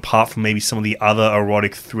sets him apart from maybe some of the other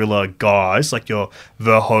erotic thriller guys, like your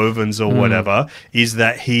Verhovens or whatever, is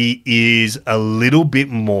that he is a little bit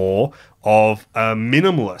more of a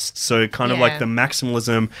minimalist. So kind of Yeah. like the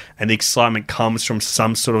maximalism and the excitement comes from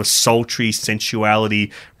some sort of sultry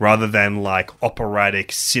sensuality rather than like operatic,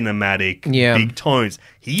 cinematic, Yeah. big tones.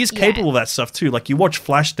 He is capable of that stuff too. Like you watch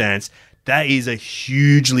Flashdance, that is a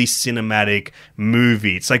hugely cinematic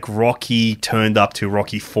movie. It's like Rocky turned up to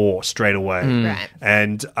Rocky 4 straight away. Right.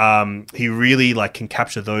 And he really like can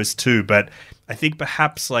capture those too. But I think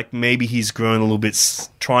perhaps like maybe he's grown a little bit,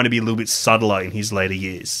 trying to be a little bit subtler in his later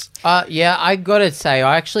years. Yeah, I gotta say,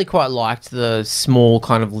 I actually quite liked the small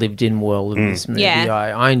kind of lived-in world of this movie. Yeah.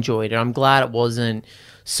 I enjoyed it. I'm glad it wasn't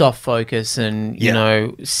soft focus and, you Yeah.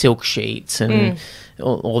 know, silk sheets and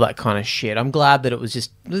all that kind of shit. I'm glad that it was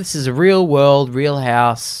just, this is a real world, real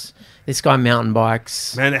house. This guy mountain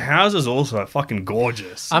bikes. Man, the house is also fucking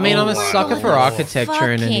gorgeous. I mean, I'm a wow. sucker for architecture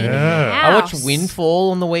and Fucking I watched house. Windfall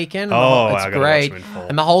on the weekend. Oh, it's I gotta great. watch Windfall.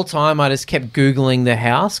 And the whole time I just kept Googling the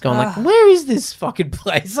house, going like, where is this fucking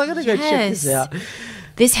place? I gotta go check this Yes. out.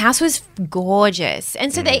 This house was gorgeous,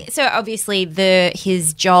 and so so obviously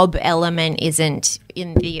his job element isn't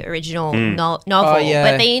in the original novel, Oh,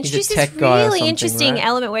 yeah. but they He's a introduced this tech guy or really something, interesting right?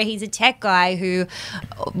 element where he's a tech guy who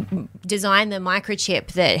designed the microchip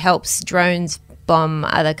that helps drones bomb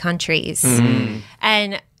other countries,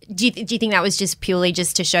 and. Do you think that was just purely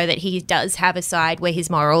just to show that he does have a side where his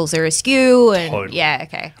morals are askew? And Totally. yeah,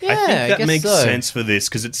 okay. Yeah, I think that guess makes so. sense for this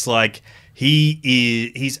because it's like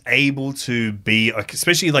he's able to be like,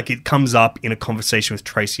 especially like it comes up in a conversation with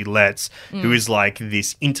Tracy Letts, who is like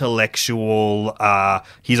this intellectual.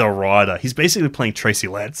 He's a writer. He's basically playing Tracy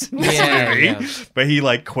Letts in this Yeah, movie, yeah. but he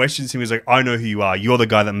like questions him. He's like, "I know who you are. You're the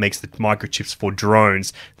guy that makes the microchips for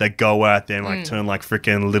drones that go out there and like turn like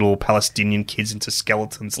freaking little Palestinian kids into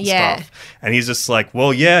skeletons and Yeah. stuff." And he's just like,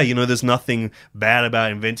 well, yeah, you know, there's nothing bad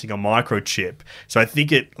about inventing a microchip. So I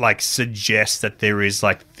think it like suggests that there is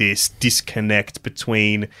like this disconnect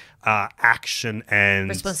between action and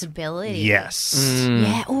Responsibility. Yes.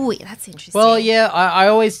 Yeah. Oh, that's interesting. Well, yeah,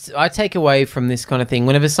 I take away from this kind of thing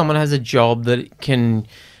whenever someone has a job that can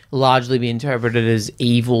largely be interpreted as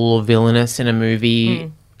evil or villainous in a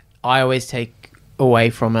movie. I always take away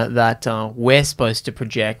from it that we're supposed to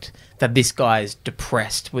project that this guy is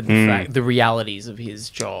depressed with the realities of his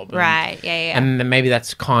job. And- Right. Yeah. And then maybe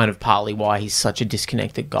that's kind of partly why he's such a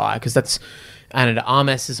disconnected guy, because that's Ana de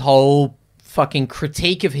Armas's whole fucking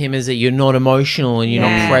critique of him is that you're not emotional and you're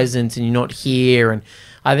Yeah. not present and you're not here. And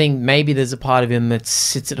I think maybe there's a part of him that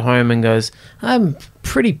sits at home and goes, I'm a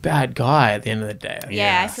pretty bad guy at the end of the day.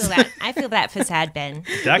 Yeah, I feel that. I feel that for Sad Ben.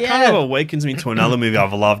 That kind Yeah. of awakens me to another movie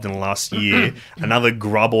I've loved in the last year. Another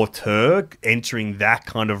grub auteur entering that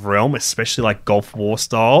kind of realm, especially like Gulf War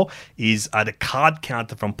style, is The Card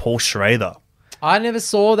Counter from Paul Schrader. I never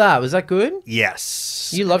saw that. Was that good? Yes.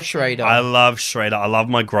 You love Schrader. I love Schrader. I love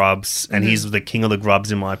my grubs, and he's the king of the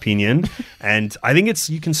grubs in my opinion. And I think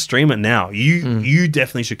you can stream it now. You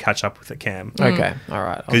definitely should catch up with it, Cam, Okay, all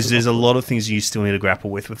right. I'll because do there's a lot of things you still need to grapple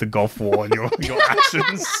with the Gulf War and your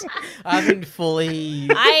actions. I haven't fully.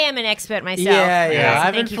 I am an expert myself. Yeah. So I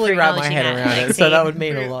haven't thank you fully for wrapped my acknowledging head around it, Lexi. so that would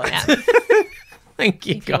mean a lot. Yeah. Thank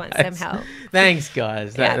you, If you guys. want some help. Thanks,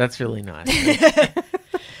 guys. Yeah. That's really nice.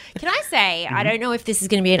 Can I say, I don't know if this is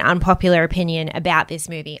going to be an unpopular opinion about this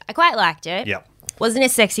movie. I quite liked it. Yep. Wasn't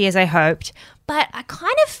as sexy as I hoped, but I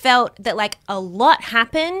kind of felt that like a lot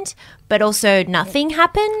happened, but also nothing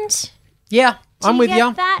happened. Yeah, I'm with you.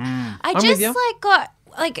 you. That? I I'm with just ya. like got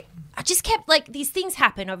like I just kept like these things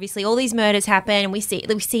happen. Obviously, all these murders happen, and we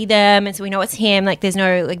see them, and so we know it's him. Like there's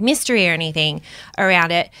no like mystery or anything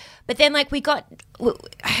around it. But then like I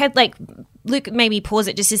had like Luke made me pause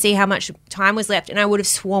it just to see how much time was left, and I would have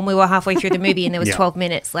sworn we were halfway through the movie and there was Yeah. 12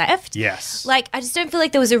 minutes left. Yes. Like I just don't feel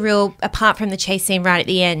like there was a real, apart from the chase scene right at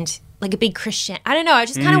the end, like a big Christian. I don't know. I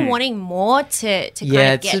was just kind of wanting more to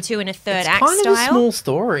kind of get to in a third it's act kind style. of a small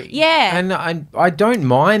story. Yeah. and I don't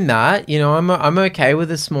mind that. You know, I'm okay with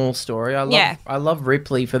a small story. Yeah. I love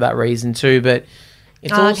Ripley for that reason too, but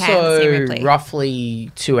it's Oh, okay, I haven't seen Ripley. also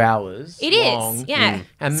roughly 2 hours. It is, long. yeah.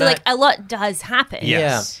 And so that- like a lot does happen.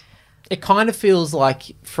 Yes. It kind of feels like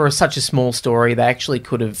for such a small story, they actually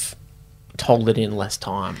could have told it in less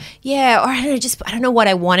time. Yeah, or I don't know what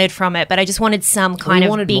I wanted from it, but I just wanted some kind We of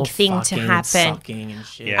wanted big more thing to fucking and happen. sucking and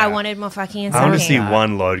shit. Yeah. I wanted more fucking and I want to sucking. see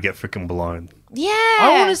one load get freaking blown. Yeah.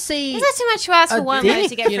 I want to see. Is that too much to ask for a one dick, load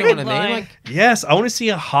to get you know freaking what I blown? mean? Like, Yes, I want to see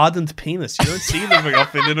a hardened penis. You don't see them very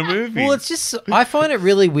often in a movie. well, it's just I find it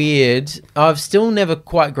really weird. I've still never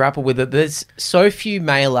quite grappled with it. There's so few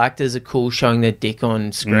male actors are cool showing their dick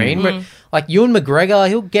on screen. But, like Ewan McGregor,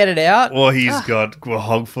 he'll get it out. Or he's got a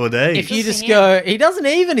hog for days. If you Good for just him. go, he doesn't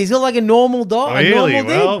even. He's got like a normal dog. Really? A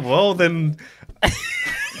normal dick. Well, then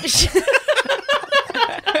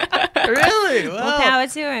Really? More Well, power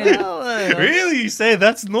to him. Really? You say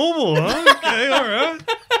that's normal, huh? Okay, all right.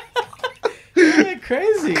 yeah,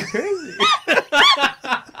 crazy.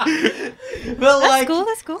 Well, That's cool.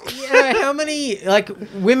 That's cool. Yeah, how many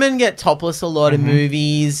women get topless a lot in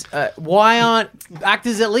movies? Why aren't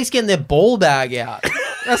actors at least getting their ball bag out?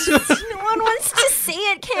 That's what, No one wants to see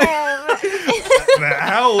it, Cam.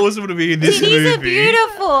 How awesome would it be in this movie? Titties are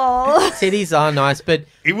beautiful. titties are nice, but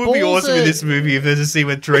It would be balls awesome in are- this movie if there's a scene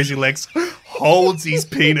where Tracy Lex holds his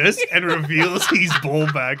penis and reveals his ball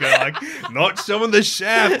bag. Like, not showing the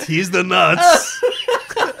shaft, here's the nuts.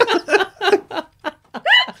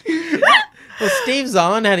 Well, Steve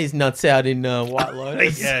Zahn had his nuts out in White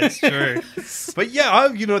Lotus. Yeah, it's true. But yeah,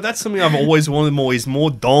 that's something I've always wanted more is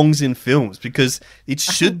more dongs in films because it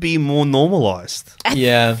should be more normalized.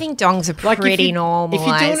 Yeah. I think dongs are Like pretty normal. If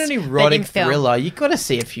you're doing an erotic thriller, you got to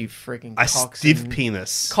see a few freaking A cocks. stiff and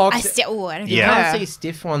penis. Cocks. I don't You Yeah. can't see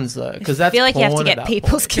stiff ones though, because that's I feel like you have to porn at get that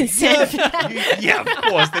people's point. consent. Yeah, of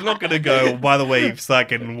course. They're not going to go, by the way, you've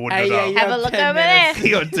fucking wood Hey, it yeah, up. you Have a look 10 over minutes. there.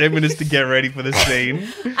 You got 10 minutes to get ready for the scene.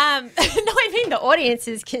 No, I mean the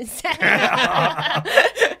audience's consent.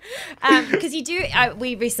 Because you do.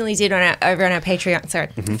 We recently did over on our Patreon. Sorry,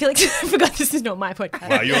 I feel like I forgot this is not my podcast.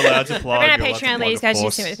 Wow, you're allowed to plug. Over on our you're allowed to Patreon, plug, ladies, of guys,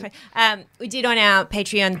 course. we did on our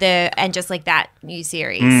Patreon the And Just Like That new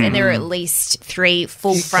series, and there were at least 3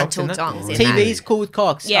 full frontal Cocks in dongs in that. that. TV's cool with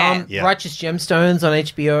cocks. Yeah. Yeah. Righteous Gemstones on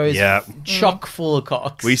HBO is Yeah. chock full of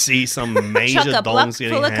cocks. We see some major Chock-a-block dongs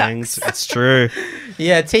full getting of hanged. cocks. It's true.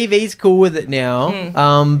 Yeah, TV's cool with it now,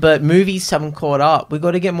 but movies haven't caught up. We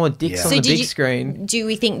got to get more dicks Yeah. on So the did big you- screen. Do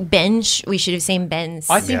we think Ben? We should have seen Ben's.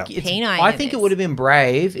 I think Yeah. it's, Penile I in think it this. would have been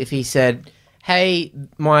brave if he said, "Hey,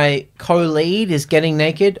 my co-lead is getting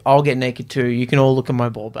naked. I'll get naked too. You can all look at my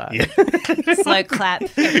ball bag." Yeah. slow clap.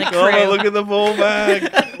 Of the Oh, crew. look at the ball bag.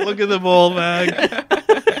 Look at the ball bag.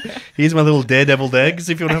 Here's my little daredevil eggs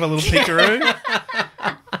if you want to have a little peekaroo.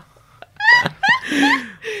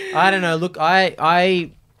 I don't know. Look,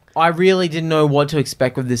 I really didn't know what to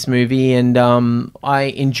expect with this movie, and I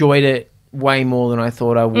enjoyed it way more than I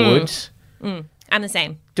thought I would. I'm the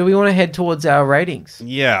same. Do we want to head towards our ratings?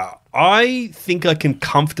 Yeah, I think I can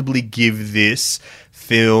comfortably give this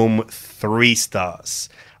film 3 stars.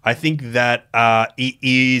 I think that it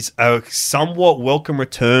is a somewhat welcome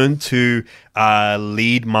return to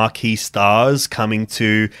lead marquee stars coming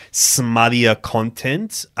to smuttier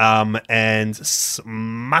content and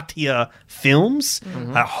smuttier films.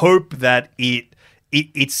 I hope that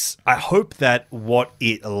I hope that what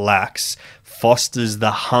it lacks fosters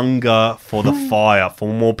the hunger for the fire, for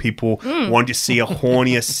more people wanting to see a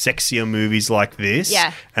hornier, sexier movies like this.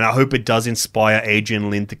 Yeah. And I hope it does inspire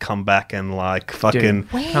Adrian Lin to come back and fucking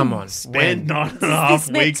Come on. spend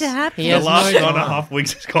 9.5 meant weeks. to happen? He The has last no 9.5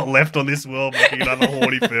 weeks he's got left on this world making another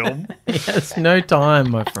horny film. Yes, no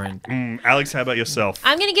time, my friend. Alex, how about yourself?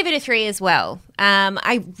 I'm going to give it a 3 as well.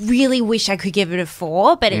 I really wish I could give it a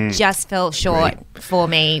 4, but it just fell short for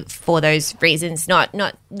me for those reasons. Not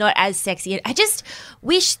as sexy. I just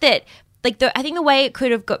wish that. I think the way it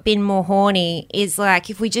could have been more horny is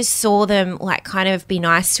if we just saw them kind of be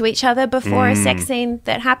nice to each other before a sex scene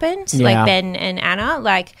that happened, Yeah. like Ben and Anna.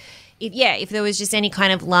 If there was just any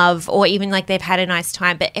kind of love, or even they've had a nice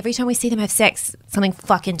time, but every time we see them have sex, something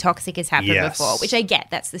fucking toxic has happened Yes. before, which I get.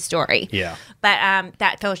 That's the story. Yeah. But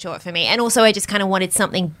that fell short for me. And also, I just kind of wanted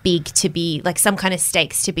something big to be some kind of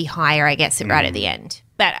stakes to be higher, I guess, right at the end.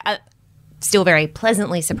 But still very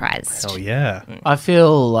pleasantly surprised. Oh, yeah. I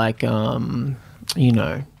feel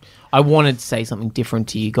I wanted to say something different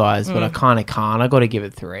to you guys, but I kind of can't. I got to give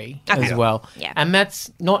it 3 Okay. as well. Yeah. And that's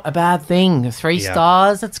not a bad thing. 3 Yeah.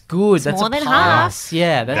 stars, that's good. That's more a than pass.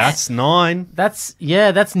 Yeah, That's 9. that's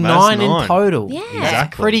 9 in 9. total. Yeah. That's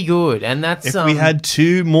Exactly. pretty good. And that's If we had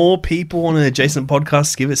 2 more people on an adjacent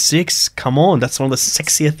podcast give it 6, come on. That's one of the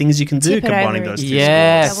sexier things you can do, Tip it combining over. those 2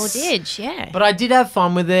 Yes. Double dig, yeah. But I did have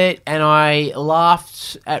fun with it, and I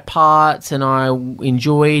laughed at parts, and I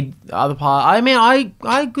enjoyed the other part. I mean, I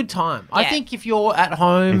had a good time. I Yeah. think if you're at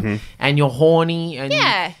home and you're horny and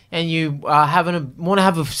Yeah. and you are want to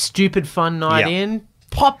have a stupid fun night Yeah. in,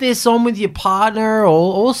 pop this on with your partner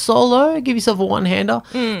or solo. Give yourself a one-hander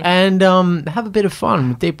and have a bit of fun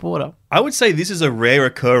with Deep Water. I would say this is a rare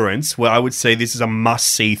occurrence where I would say this is a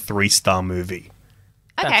must-see 3-star movie.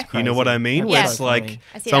 Okay. You know what I mean? That's Where Yeah. it's so like funny.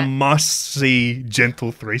 I see it's a that. must-see,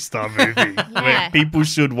 gentle 3-star movie where people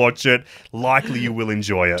should watch it. Likely you will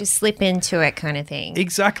enjoy it. Just slip into it kind of thing.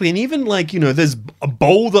 Exactly. And even there's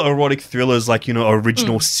bolder erotic thrillers like,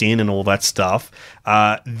 Original Sin and all that stuff.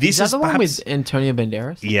 This Is that is the one perhaps- with Antonio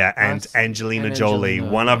Banderas? Yeah, and Nice. Angelina And Jolie.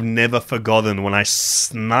 Angelina, One yeah. I've never forgotten when I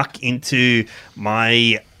snuck into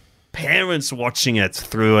my parents watching it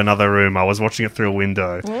through another room. I was watching it through a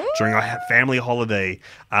window during a family holiday.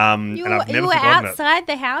 You And I've never were forgotten outside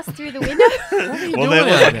the house through the window. it. Well, there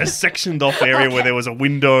was like a sectioned off area where there was a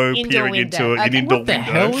window Indoor peering window. into an Okay. indoor What the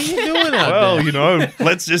window. hell were you doing out Well, there? you know,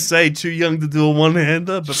 let's just say too young to do a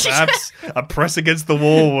one-hander, but perhaps a press against the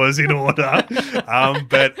wall was in order.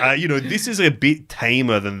 But you know, this is a bit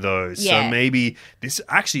tamer than those. Yeah. So maybe this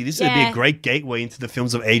would be a Yeah. great gateway into the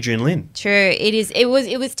films of Adrian Lin. True, it is. It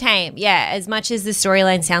was tame. Yeah, as much as the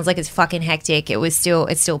storyline sounds like it's fucking hectic, it's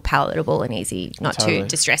still palatable and easy, not Totally. too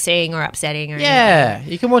distressing or upsetting or anything. Yeah,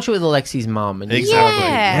 you can watch it with Alexi's mum. And Exactly.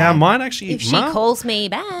 Yeah. Yeah, I might actually. If she Mum calls me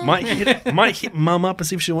back, might hit Mum up and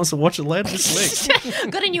see if she wants to watch it later this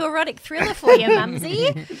week. got a new erotic thriller for you,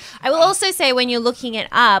 Mumsy. I will also say when you're looking it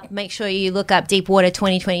up, make sure you look up Deepwater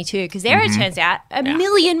 2022 because there it turns out a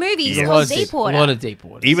million movies Yeah. called Deepwater. A lot of deep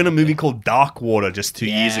water. Even a movie called Dark Water just 2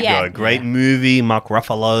 years ago. Yeah. Great movie, Mark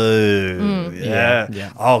Ruffalo. Yeah.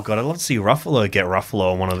 Yeah. Oh god, I'd love to see Ruffalo get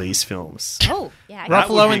Ruffalo on one of these films. Oh, yeah. That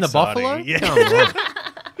would Ruffalo be and the exciting. Buffalo? Yeah.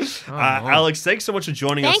 Come on. Alex, thanks so much for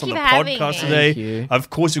joining us Thank on you the for having podcast me. today. Thank you. Of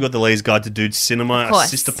course, you've got the Ladies Guide to Dude Cinema, a course.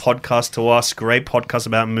 sister podcast to us. Great podcast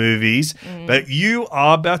about movies. Mm. But you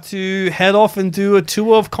are about to head off and do a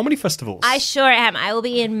tour of comedy festivals. I sure am. I will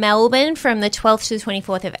be in Melbourne from the 12th to the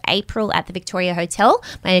 24th of April at the Victoria Hotel.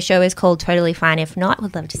 My show is called Totally Fine If Not.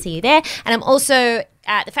 Would love to see you there. And I'm also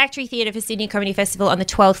at the Factory Theatre for Sydney Comedy Festival on the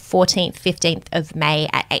 12th, 14th, 15th of May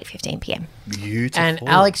at 8:15 p.m. Beautiful. And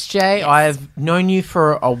Alex J, I've known you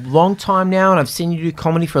for a long time now, and I've seen you do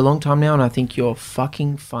comedy for a long time now, and I think you're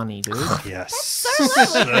fucking funny, dude. Yes.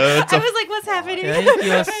 I was like, what's happening? I think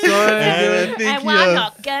you're so good. And I'm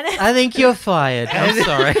not gonna. I think you're fired. I'm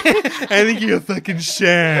sorry. I think you're a fucking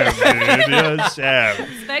sham, dude. You're a sham.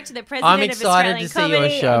 Spoke to the president I'm of excited Australian to see your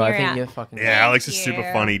Comedy, show. and I you're think out. you're fucking Yeah, Alex is you.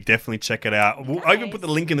 super funny. Definitely check it out. I even put the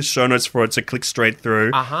link in the show notes for it, so click straight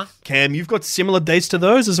through. Uh-huh. Cam, you've got similar dates to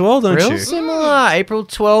those as well, don't Real you? similar. April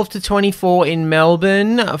 12 to 24 in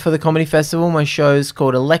Melbourne for the Comedy Festival. My show's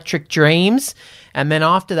called Electric Dreams. And then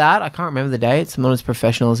after that, I can't remember the dates. I'm not as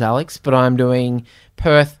professional as Alex, but I'm doing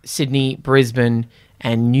Perth, Sydney, Brisbane,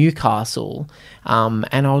 and Newcastle. And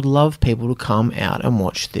I would love people to come out and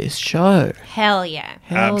watch this show. Hell yeah.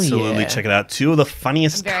 Hell Absolutely, yeah. check it out. Two of the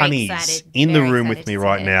funniest I'm very cunnies excited, in the very room with excited me to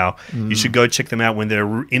right see it. now. You should go check them out when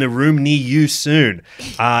they're in a room near you soon.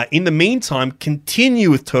 In the meantime, continue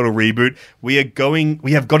with Total Reboot. We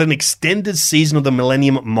have got an extended season of the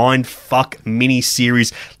Millennium Mindfuck mini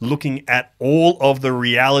series looking at all of the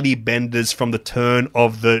reality benders from the turn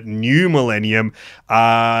of the new millennium.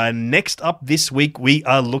 Next up this week, we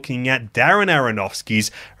are looking at Darren Aronofsky's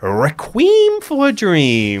Requiem for a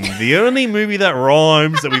Dream, the only movie that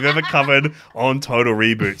rhymes that we've ever covered on Total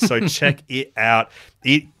Reboot. So check it out.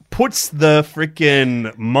 It puts the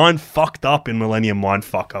freaking mind fucked up in Millennium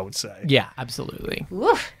Mindfuck, I would say. Yeah, absolutely.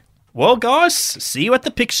 Woof. Well, guys, see you at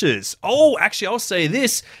the pictures. Oh, actually, I'll say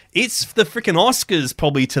this. It's the freaking Oscars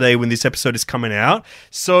probably today when this episode is coming out.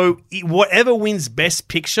 So whatever wins Best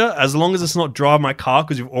Picture, as long as it's not Drive My Car,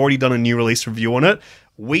 because we've already done a new release review on it,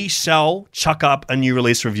 we shall chuck up a new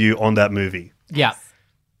release review on that movie. Yeah.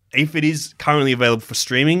 If it is currently available for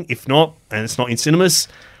streaming, if not, and it's not in cinemas,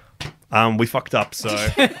 we fucked up. So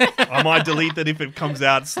I might delete that if it comes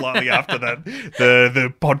out slightly after that.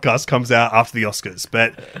 The podcast comes out after the Oscars.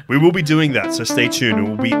 But we will be doing that, so stay tuned. And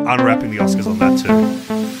we'll be unwrapping the Oscars on that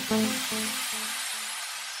too.